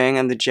evolving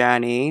and the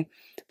journey.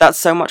 That's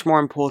so much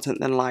more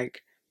important than like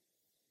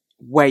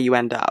where you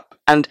end up.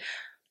 And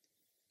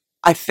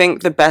I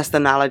think the best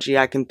analogy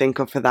I can think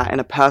of for that in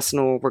a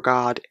personal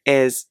regard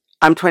is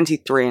I'm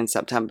 23 in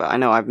September. I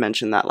know I've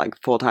mentioned that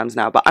like 4 times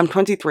now, but I'm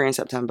 23 in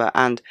September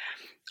and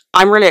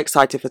I'm really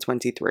excited for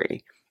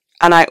 23.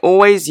 And I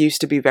always used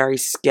to be very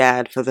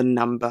scared for the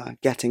number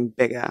getting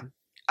bigger.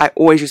 I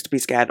always used to be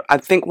scared. I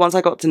think once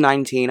I got to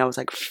 19, I was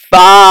like,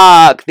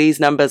 fuck, these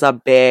numbers are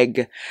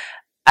big.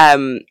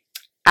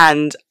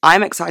 And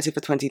I'm excited for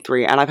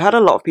 23. And I've heard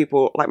a lot of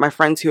people, like my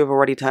friends who have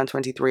already turned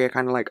 23 are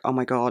kind of like, oh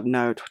my God,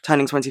 no,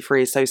 turning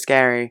 23 is so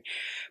scary.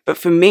 But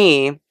for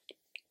me,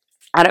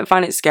 I don't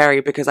find it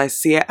scary because I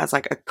see it as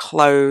like a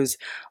close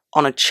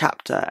on a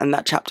chapter. And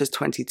that chapter is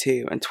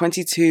 22. And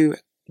 22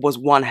 was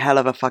one hell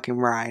of a fucking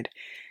ride.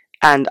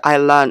 And I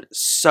learned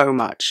so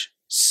much,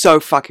 so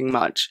fucking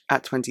much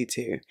at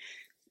 22.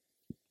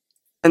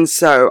 And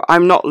so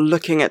I'm not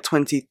looking at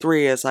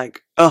 23 as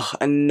like, ugh,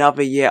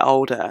 another year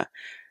older.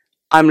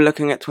 I'm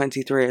looking at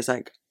 23 as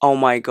like, oh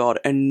my God,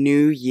 a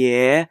new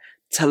year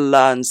to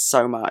learn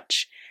so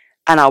much.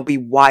 And I'll be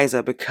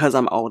wiser because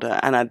I'm older.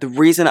 And the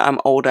reason I'm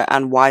older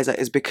and wiser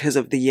is because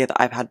of the year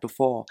that I've had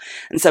before.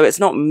 And so it's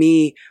not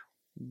me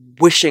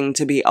wishing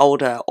to be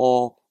older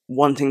or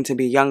wanting to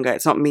be younger.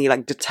 It's not me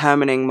like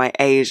determining my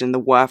age and the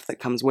worth that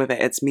comes with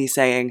it. It's me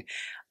saying,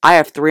 I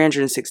have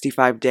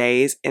 365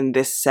 days in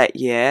this set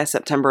year,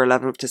 September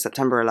 11th to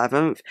September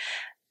 11th.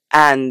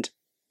 And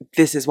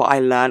this is what I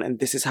learned and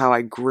this is how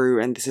I grew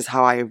and this is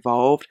how I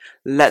evolved.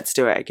 Let's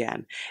do it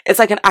again. It's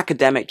like an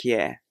academic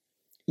year.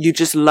 You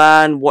just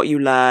learn what you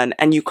learn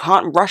and you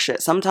can't rush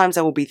it. Sometimes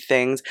there'll be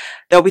things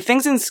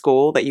in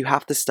school that you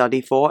have to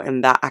study for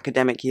in that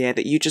academic year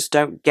that you just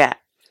don't get.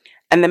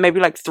 And then maybe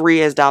like 3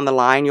 years down the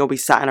line, you'll be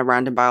sat in a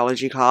random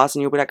biology class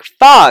and you'll be like,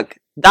 fuck,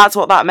 that's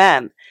what that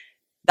meant.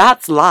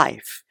 That's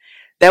life.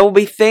 There will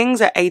be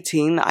things at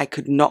 18 that I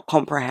could not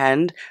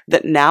comprehend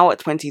that now at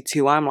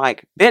 22, I'm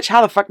like, bitch,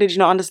 how the fuck did you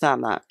not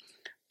understand that?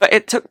 But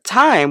it took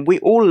time. We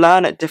all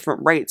learn at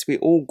different rates. We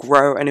all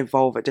grow and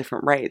evolve at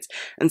different rates.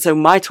 And so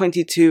my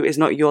 22 is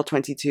not your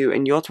 22,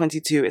 and your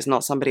 22 is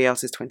not somebody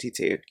else's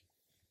 22.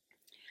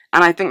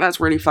 And I think that's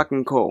really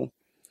fucking cool.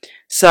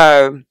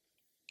 So,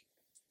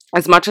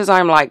 as much as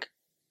I'm like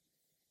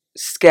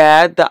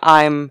scared that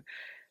I'm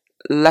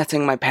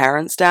letting my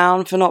parents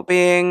down for not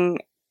being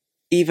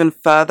even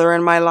further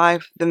in my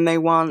life than they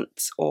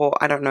want, or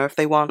I don't know if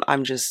they want,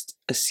 I'm just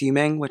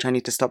assuming, which I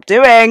need to stop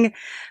doing.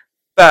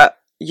 But,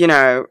 you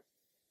know,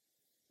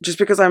 just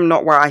because I'm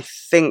not where I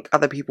think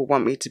other people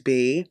want me to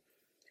be,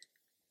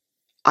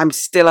 I'm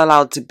still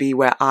allowed to be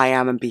where I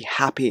am and be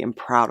happy and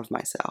proud of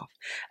myself.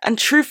 And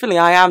truthfully,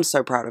 I am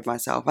so proud of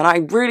myself. And I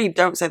really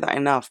don't say that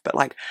enough, but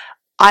like,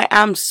 I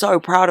am so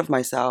proud of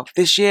myself.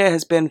 This year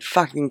has been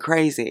fucking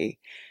crazy.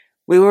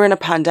 We were in a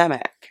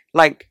pandemic.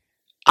 Like,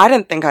 I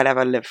didn't think I'd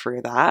ever live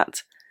through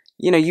that.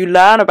 You know, you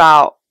learn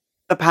about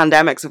the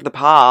pandemics of the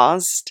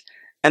past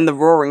and the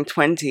roaring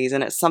 20s,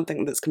 and it's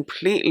something that's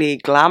completely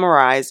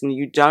glamorized, and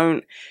you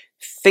don't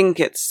think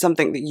it's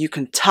something that you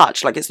can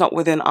touch. Like, it's not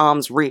within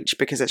arm's reach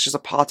because it's just a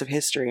part of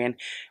history. And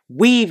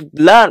we've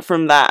learned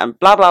from that, and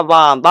blah, blah,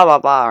 blah, and blah, blah,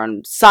 blah,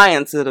 and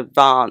science has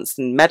advanced,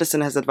 and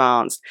medicine has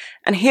advanced.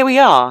 And here we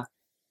are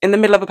in the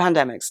middle of a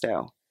pandemic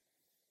still.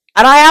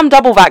 And I am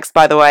double vaxxed,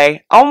 by the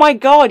way. Oh my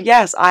God,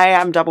 yes, I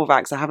am double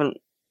vaxxed.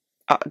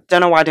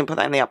 Don't know why I didn't put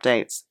that in the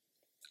updates.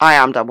 I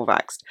am double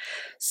vaxxed.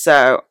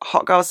 So,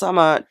 hot girl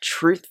summer,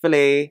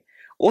 truthfully.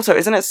 Also,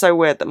 isn't it so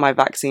weird that my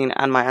vaccine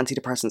and my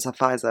antidepressants are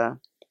Pfizer?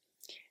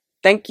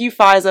 Thank you,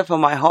 Pfizer, for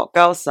my hot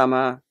girl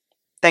summer.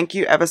 Thank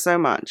you ever so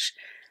much.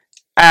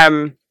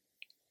 But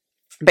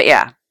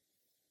yeah,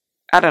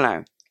 I don't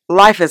know.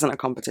 Life isn't a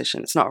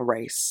competition. It's not a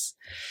race.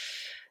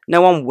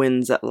 No one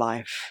wins at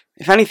life.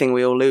 If anything,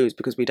 we all lose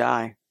because we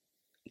die.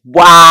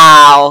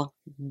 Wow,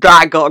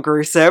 that got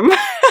gruesome.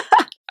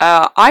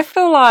 I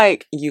feel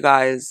like you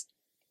guys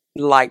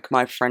like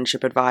my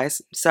friendship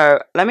advice.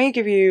 So let me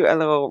give you a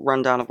little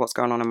rundown of what's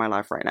going on in my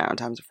life right now in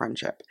terms of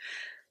friendship.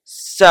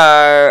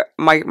 So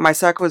my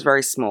circle is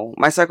very small.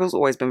 My circle's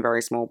always been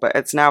very small, but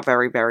it's now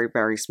very, very,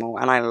 very small.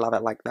 And I love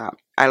it like that.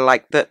 I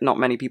like that not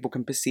many people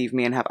can perceive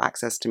me and have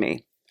access to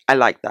me. I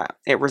like that.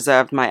 It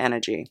reserved my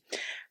energy.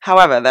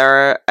 However, there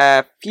are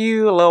a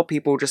few little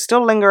people just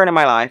still lingering in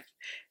my life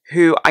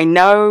who I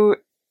know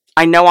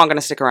aren't going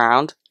to stick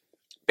around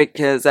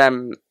because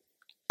I'm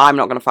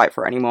not going to fight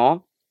for it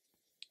anymore.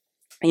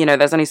 You know,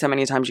 there's only so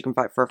many times you can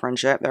fight for a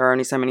friendship. There are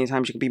only so many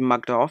times you can be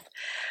mugged off.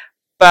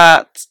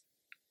 But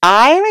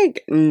I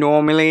like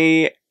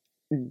normally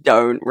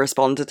don't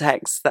respond to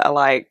texts that are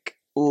like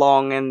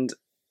long and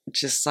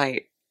just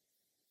like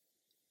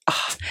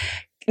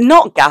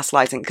not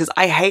gaslighting, because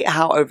I hate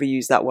how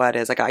overused that word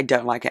is. Like, I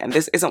don't like it, and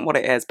this isn't what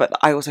it is, but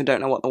I also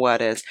don't know what the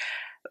word is.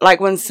 Like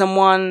when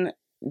someone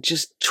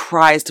just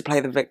tries to play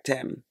the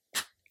victim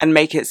and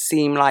make it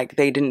seem like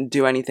they didn't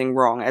do anything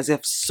wrong, as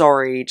if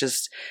sorry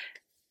just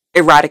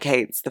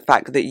eradicates the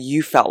fact that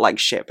you felt like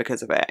shit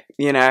because of it,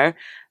 you know?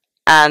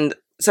 And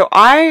so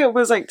I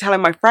was like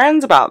telling my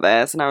friends about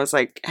this, and I was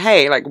like,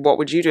 hey, like, what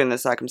would you do in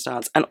this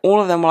circumstance? And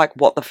all of them were like,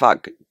 what the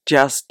fuck?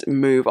 Just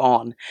move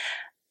on.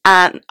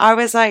 And I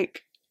was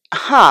like,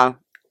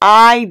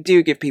 I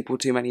do give people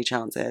too many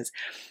chances.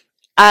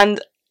 And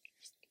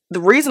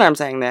the reason I'm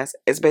saying this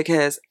is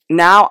because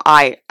now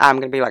I am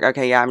going to be like,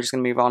 okay, yeah, I'm just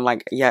going to move on.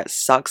 Like, yeah, it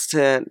sucks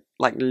to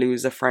like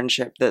lose a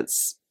friendship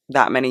that's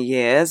that many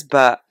years,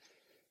 but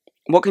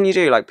what can you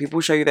do? Like, people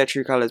show you their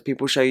true colors.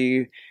 People show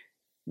you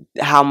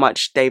how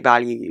much they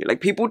value you. Like,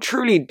 people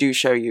truly do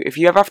show you. If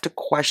you ever have to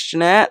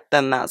question it,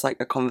 then that's like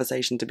a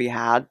conversation to be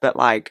had. But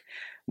like,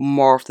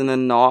 more often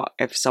than not,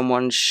 if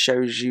someone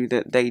shows you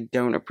that they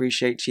don't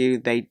appreciate you,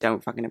 they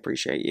don't fucking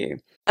appreciate you.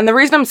 And the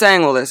reason I'm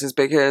saying all this is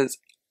because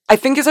I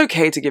think it's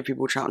okay to give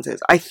people chances.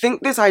 I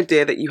think this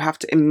idea that you have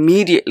to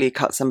immediately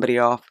cut somebody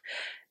off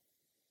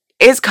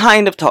is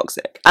kind of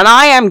toxic. And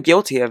I am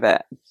guilty of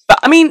it. But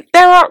I mean,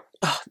 there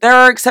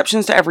are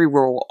exceptions to every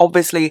rule.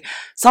 Obviously,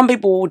 some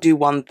people will do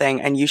one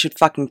thing and you should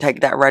fucking take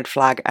that red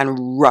flag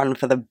and run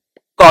for the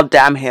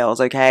goddamn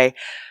hills, okay?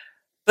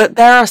 But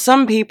there are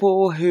some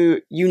people who,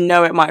 you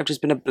know, it might have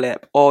just been a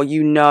blip, or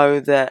you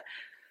know that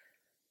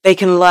they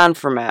can learn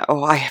from it.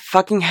 Oh, I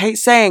fucking hate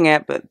saying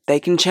it, but they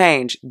can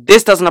change.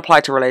 This doesn't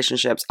apply to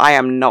relationships. I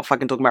am not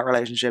fucking talking about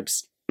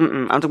relationships.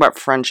 I'm talking about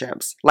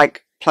friendships,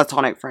 like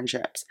platonic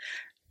friendships.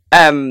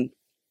 But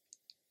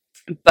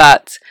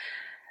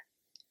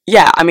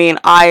yeah, I mean,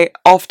 I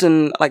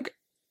often like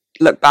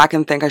look back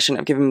and think I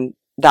shouldn't have given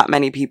that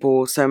many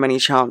people so many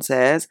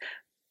chances.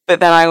 But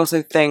then I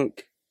also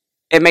think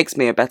it makes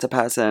me a better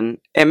person.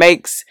 It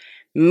makes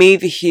me,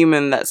 the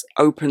human that's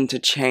open to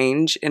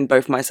change in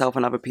both myself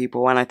and other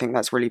people, and I think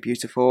that's really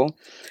beautiful.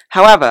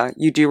 However,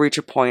 you do reach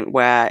a point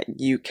where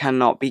you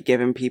cannot be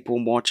giving people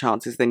more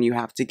chances than you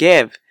have to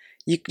give.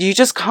 You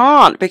just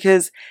can't,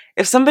 because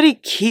if somebody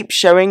keeps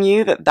showing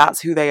you that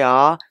that's who they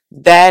are,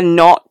 they're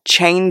not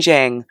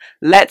changing.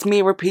 Let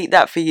me repeat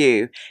that for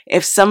you.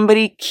 If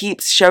somebody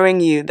keeps showing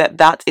you that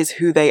that is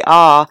who they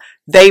are,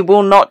 they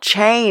will not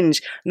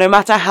change. No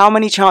matter how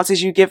many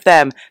chances you give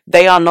them,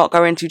 they are not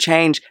going to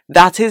change.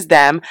 That is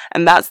them,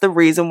 and that's the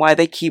reason why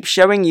they keep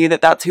showing you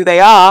that that's who they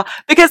are,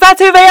 because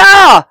that's who they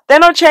are. They're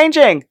not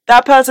changing.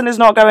 That person is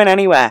not going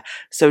anywhere.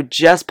 So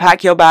just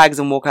pack your bags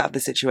and walk out of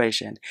the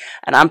situation.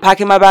 And I'm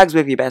packing my bags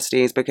with you,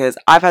 besties, because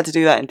I've had to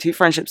do that in 2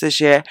 friendships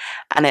this year,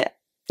 and it,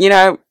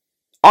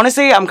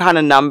 honestly, I'm kind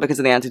of numb because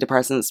of the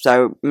antidepressants,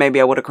 so maybe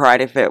I would have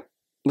cried if it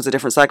was a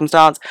different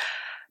circumstance.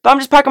 But I'm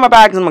just packing my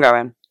bags and I'm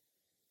going.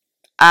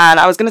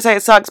 And I was going to say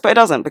it sucks, but it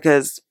doesn't,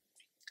 because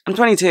I'm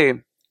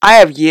 22. I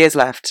have years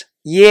left.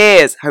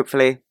 Years,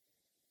 hopefully.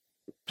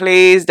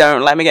 Please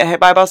don't let me get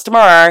hit by a bus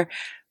tomorrow.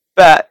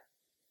 But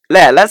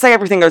let's say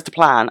everything goes to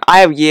plan. I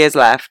have years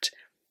left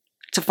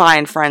to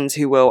find friends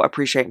who will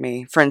appreciate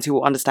me, friends who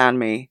will understand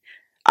me.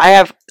 I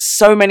have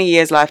so many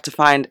years left to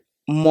find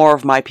more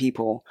of my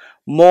people.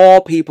 More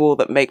people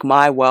that make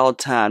my world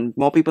turn.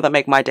 More people that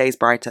make my days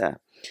brighter.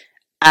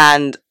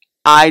 And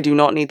I do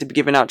not need to be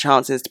giving out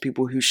chances to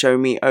people who show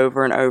me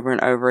over and over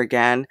and over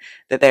again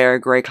that they are a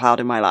grey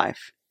cloud in my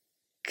life.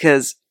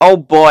 Because, oh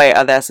boy,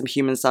 are there some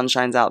human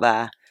sunshines out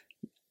there.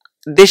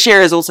 This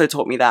year has also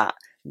taught me that.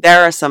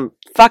 There are some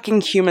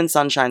fucking human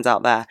sunshines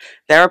out there.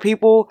 There are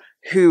people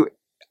who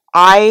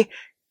I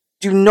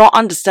do not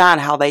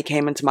understand how they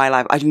came into my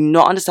life. I do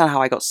not understand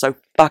how I got so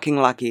fucking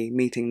lucky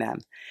meeting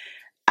them.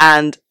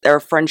 And there are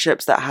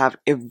friendships that have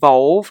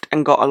evolved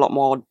and got a lot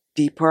more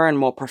deeper and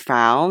more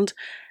profound.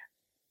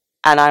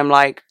 And I'm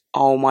like,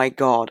 oh my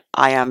God,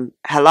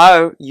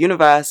 hello,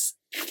 universe,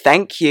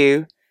 thank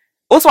you.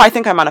 Also, I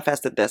think I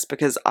manifested this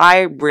because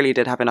I really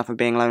did have enough of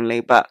being lonely,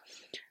 but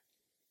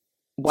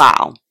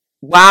wow.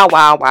 But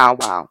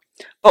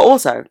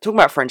also, talking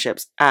about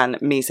friendships and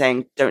me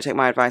saying, don't take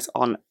my advice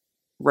on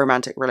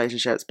romantic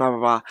relationships, blah, blah,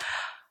 blah.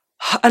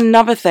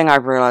 Another thing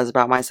I've realized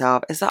about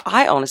myself is that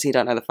I honestly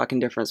don't know the fucking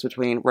difference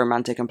between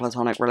romantic and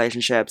platonic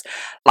relationships.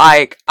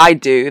 Like, I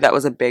do, that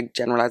was a big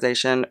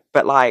generalization,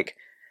 but like,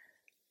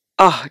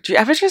 oh, do you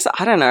ever just,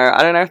 I don't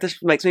know if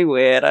this makes me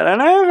weird. I don't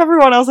know if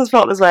everyone else has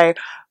felt this way,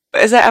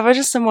 but is there ever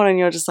just someone and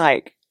you're just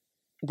like,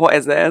 what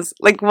is this?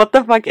 Like, what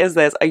the fuck is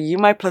this? Are you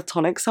my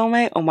platonic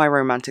soulmate or my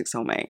romantic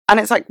soulmate? And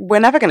it's like, we're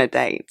never gonna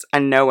date. I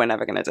know we're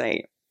never gonna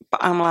date.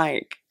 But I'm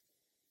like,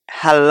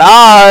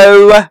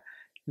 hello?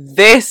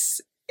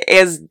 This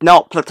is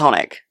not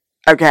platonic.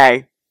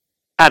 Okay?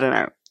 I don't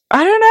know.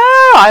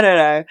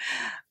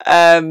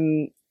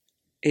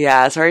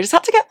 Yeah, sorry, I just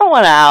had to get that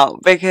one out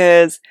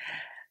because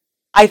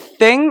I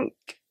think,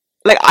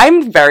 like,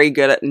 I'm very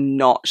good at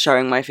not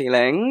showing my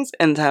feelings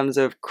in terms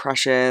of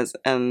crushes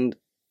and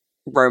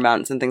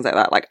romance and things like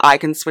that. Like, I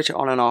can switch it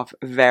on and off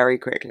very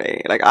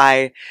quickly.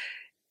 Like,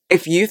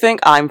 if you think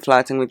I'm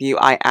flirting with you,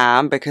 I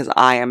am, because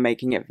I am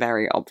making it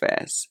very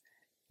obvious.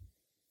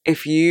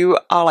 If you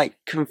are, like,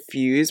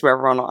 confused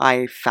whether or not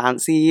I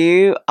fancy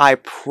you, I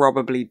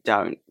probably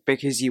don't,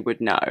 because you would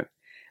know.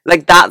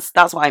 Like, that's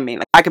what I mean.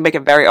 Like, I can make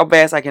it very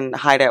obvious, I can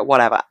hide it,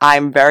 whatever.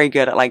 I'm very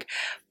good at, like,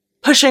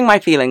 pushing my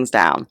feelings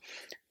down.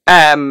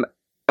 I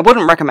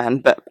wouldn't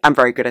recommend, but I'm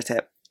very good at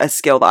it. A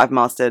skill that I've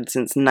mastered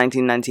since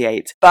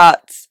 1998.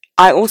 But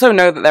I also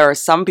know that there are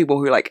some people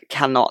who, like,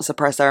 cannot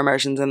suppress their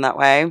emotions in that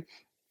way. And,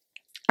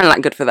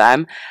 like, good for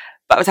them.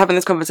 But I was having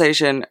this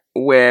conversation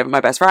with my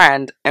best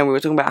friend, and we were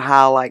talking about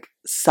how, like,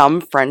 some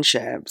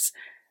friendships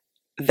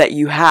that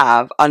you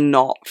have are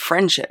not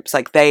friendships.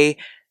 Like, they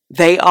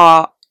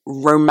are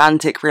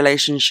romantic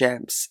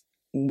relationships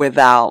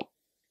without,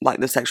 like,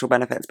 the sexual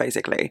benefits,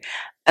 basically.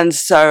 And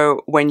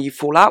so when you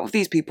fall out with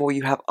these people,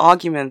 you have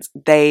arguments,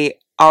 they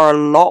are a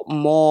lot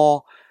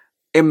more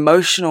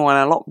emotional and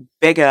a lot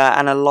bigger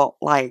and a lot,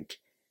 like,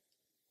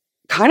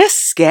 kind of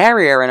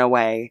scarier in a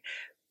way,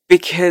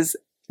 because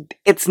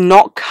it's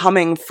not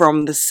coming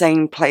from the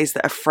same place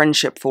that a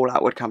friendship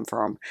fallout would come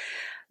from.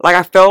 Like,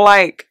 I feel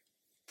like,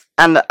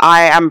 and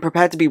I am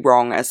prepared to be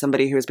wrong as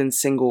somebody who has been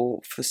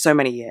single for so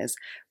many years,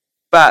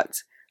 but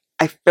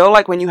I feel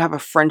like when you have a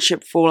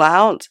friendship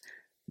fallout,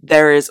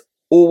 there is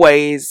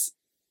always,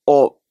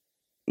 or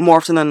more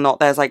often than not,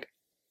 there's, like,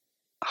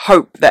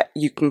 hope that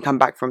you can come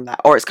back from that,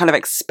 or it's kind of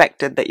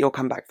expected that you'll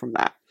come back from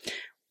that,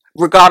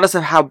 regardless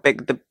of how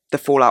big the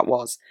fallout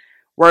was.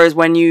 Whereas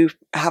when you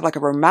have, like, a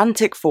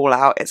romantic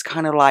fallout, it's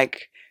kind of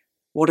like,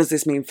 what does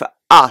this mean for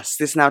us?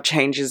 This now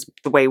changes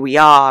the way we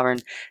are,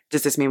 and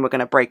does this mean we're going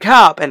to break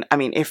up? And I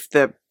mean, if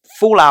the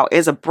fallout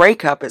is a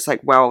breakup, it's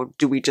like, well,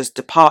 do we just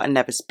depart and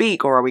never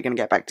speak, or are we going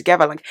to get back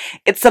together? Like,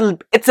 it's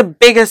a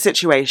bigger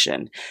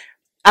situation.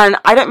 And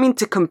I don't mean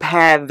to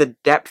compare the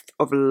depth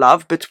of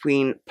love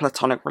between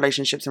platonic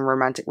relationships and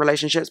romantic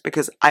relationships,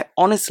 because I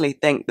honestly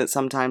think that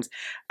sometimes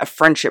a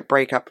friendship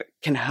breakup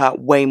can hurt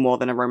way more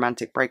than a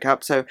romantic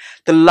breakup. So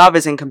the love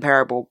is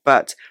incomparable,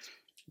 but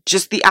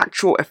just the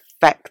actual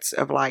effects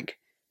of like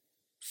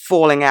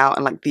falling out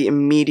and like the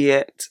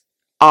immediate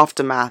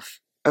aftermath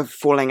of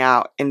falling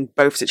out in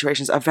both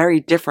situations are very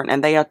different,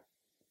 and they are,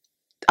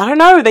 I don't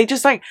know, they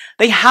just like,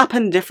 they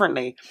happen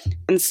differently.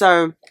 And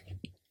so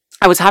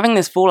I was having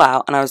this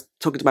fallout and I was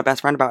talking to my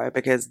best friend about it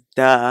because,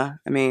 I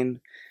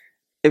mean,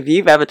 if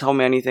you've ever told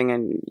me anything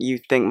and you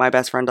think my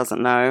best friend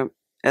doesn't know,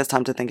 it's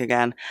time to think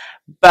again.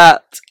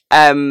 But,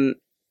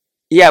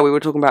 yeah, we were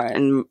talking about it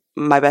and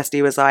my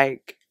bestie was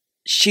like,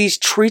 she's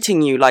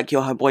treating you like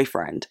you're her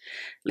boyfriend.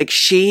 Like,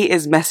 she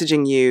is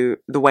messaging you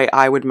the way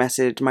I would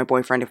message my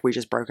boyfriend if we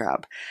just broke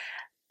up.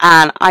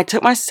 And I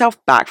took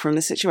myself back from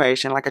the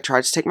situation. Like, I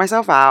tried to take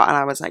myself out and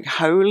I was like,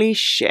 holy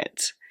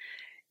shit,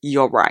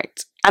 you're right.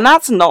 And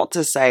that's not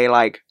to say,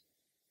 like,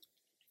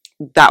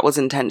 that was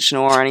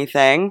intentional or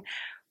anything.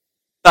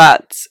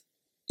 But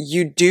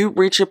you do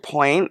reach a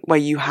point where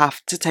you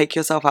have to take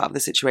yourself out of the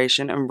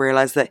situation and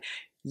realize that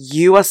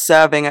you are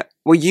serving,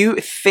 you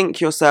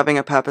think you're serving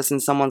a purpose in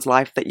someone's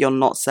life that you're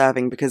not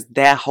serving because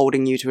they're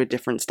holding you to a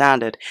different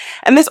standard.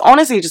 And this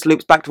honestly just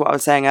loops back to what I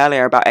was saying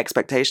earlier about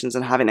expectations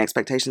and having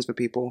expectations for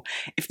people.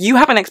 If you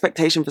have an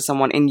expectation for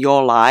someone in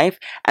your life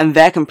and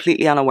they're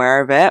completely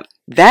unaware of it,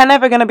 they're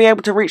never going to be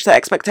able to reach that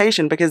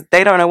expectation because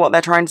they don't know what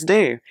they're trying to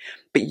do.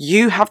 But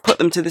you have put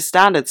them to this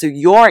standard, so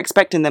you're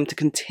expecting them to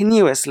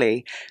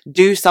continuously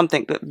do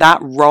something that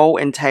role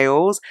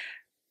entails,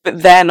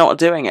 but they're not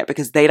doing it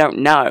because they don't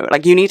know.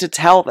 Like, you need to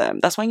tell them.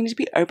 That's why you need to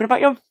be open about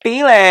your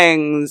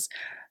feelings.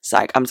 It's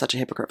like, I'm such a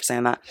hypocrite for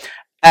saying that.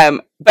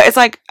 But it's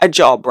like a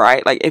job,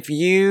 right? Like, if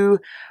you,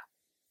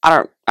 I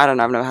don't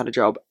know, I've never had a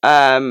job.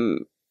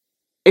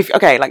 If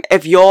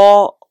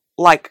you're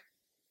like,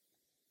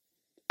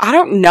 I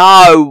don't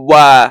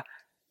know,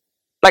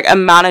 like a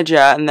manager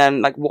and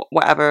then like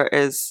whatever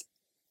is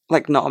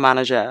like not a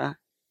manager.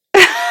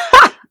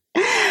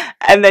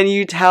 And then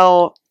you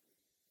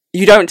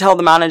don't tell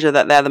the manager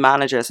that they're the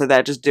manager, so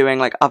they're just doing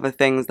like other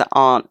things that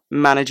aren't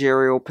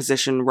managerial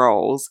position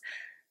roles.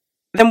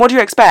 Then what do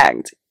you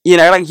expect? You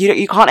know, like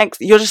you can't,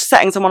 you're just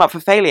setting someone up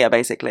for failure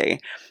basically.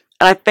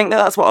 And I think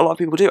that that's what a lot of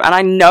people do. And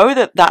I know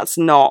that that's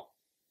not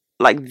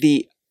like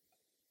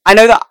I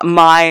know that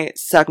my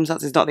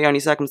circumstance is not the only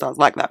circumstance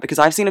like that because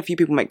I've seen a few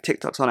people make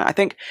TikToks on it. I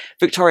think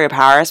Victoria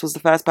Paris was the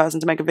first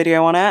person to make a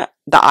video on it,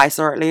 that I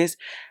saw at least,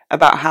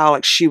 about how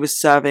like she was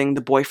serving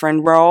the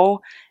boyfriend role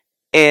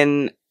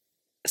in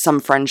some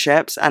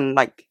friendships, and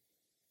like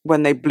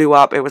when they blew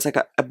up it was like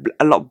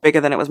a lot bigger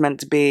than it was meant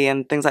to be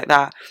and things like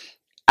that.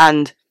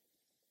 And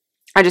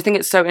I just think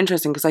it's so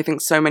interesting because I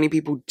think so many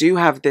people do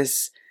have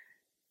this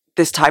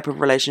type of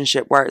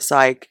relationship where it's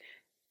like,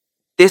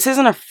 this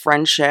isn't a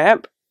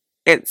friendship,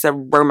 it's a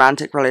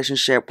romantic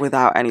relationship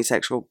without any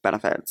sexual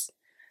benefits.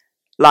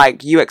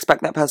 Like, you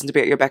expect that person to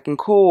be at your beck and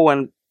call,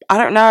 and I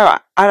don't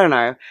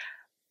know.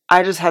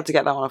 I just had to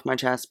get that one off my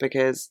chest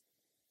because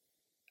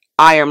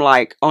I am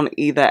like on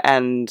either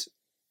end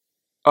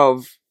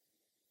of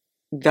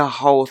the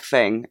whole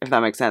thing, if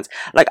that makes sense.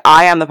 Like,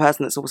 I am the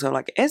person that's also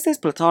like, is this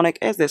platonic?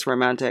 Is this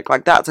romantic?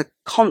 Like, that's a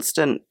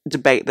constant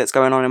debate that's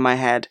going on in my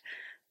head.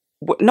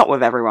 Not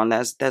with everyone.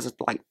 There's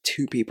like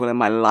 2 people in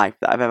my life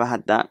that I've ever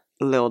had that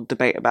little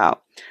debate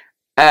about.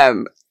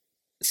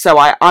 So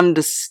I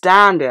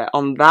understand it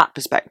on that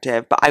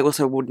perspective, but I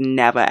also would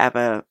never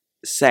ever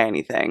say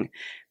anything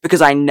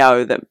because I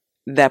know that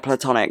they're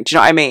platonic. Do you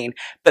know what I mean?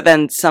 But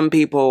then some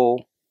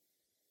people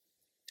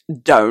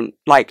don't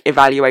like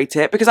evaluate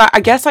it because I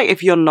guess like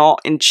if you're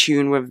not in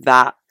tune with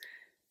that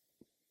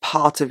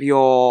part of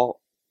your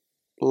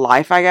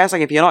life, I guess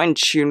like if you're not in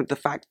tune with the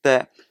fact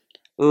that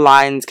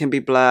lines can be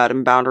blurred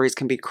and boundaries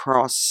can be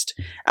crossed,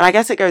 and I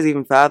guess it goes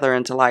even further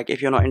into like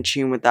if you're not in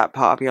tune with that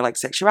part of your like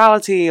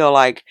sexuality or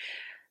like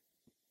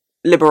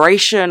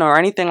liberation or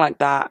anything like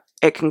that,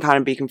 it can kind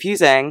of be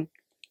confusing.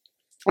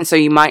 And so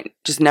you might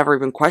just never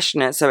even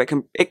question it. So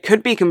it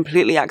could be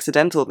completely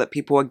accidental that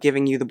people are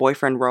giving you the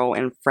boyfriend role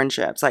in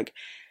friendships. Like,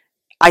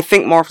 I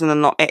think more often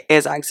than not, it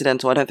is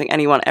accidental. I don't think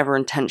anyone ever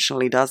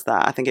intentionally does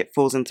that. I think it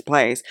falls into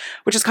place,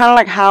 which is kind of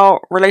like how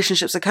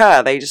relationships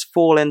occur. They just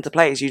fall into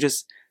place. You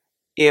just,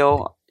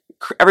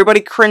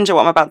 everybody cringe at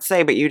what I'm about to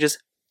say, but you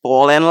just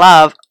fall in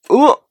love.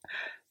 Ooh.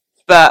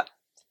 But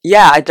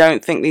yeah, I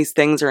don't think these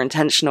things are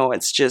intentional.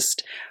 It's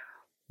just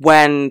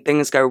when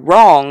things go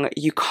wrong,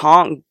 you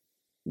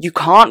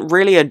can't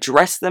really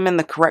address them in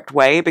the correct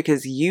way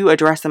because you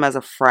address them as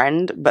a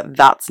friend, but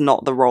that's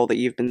not the role that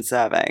you've been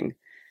serving.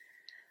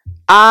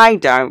 I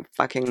don't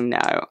fucking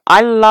know.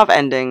 I love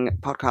ending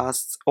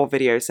podcasts or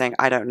videos saying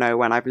I don't know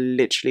when I've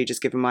literally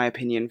just given my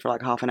opinion for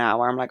like half an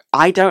hour. I'm like,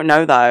 I don't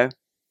know though.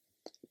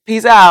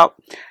 Peace out.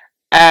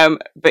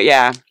 But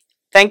yeah,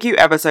 thank you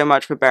ever so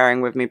much for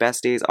bearing with me,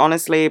 besties.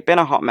 Honestly, been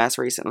a hot mess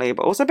recently,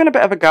 but also been a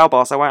bit of a girl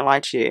boss, I won't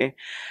lie to you.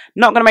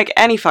 Not gonna make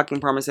any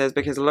fucking promises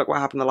because look what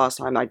happened the last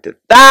time I did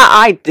that.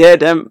 I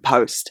didn't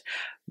post.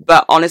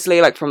 But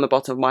honestly, like from the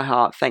bottom of my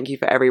heart, thank you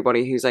for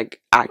everybody who's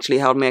like actually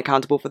held me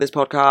accountable for this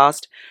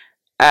podcast.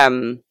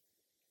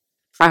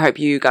 I hope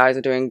you guys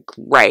are doing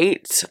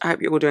great. I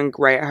hope you're all doing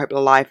great. I hope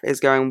your life is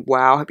going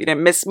well. I hope you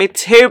don't miss me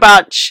too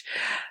much.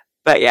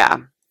 But yeah,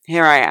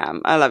 here I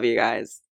am. I love you guys.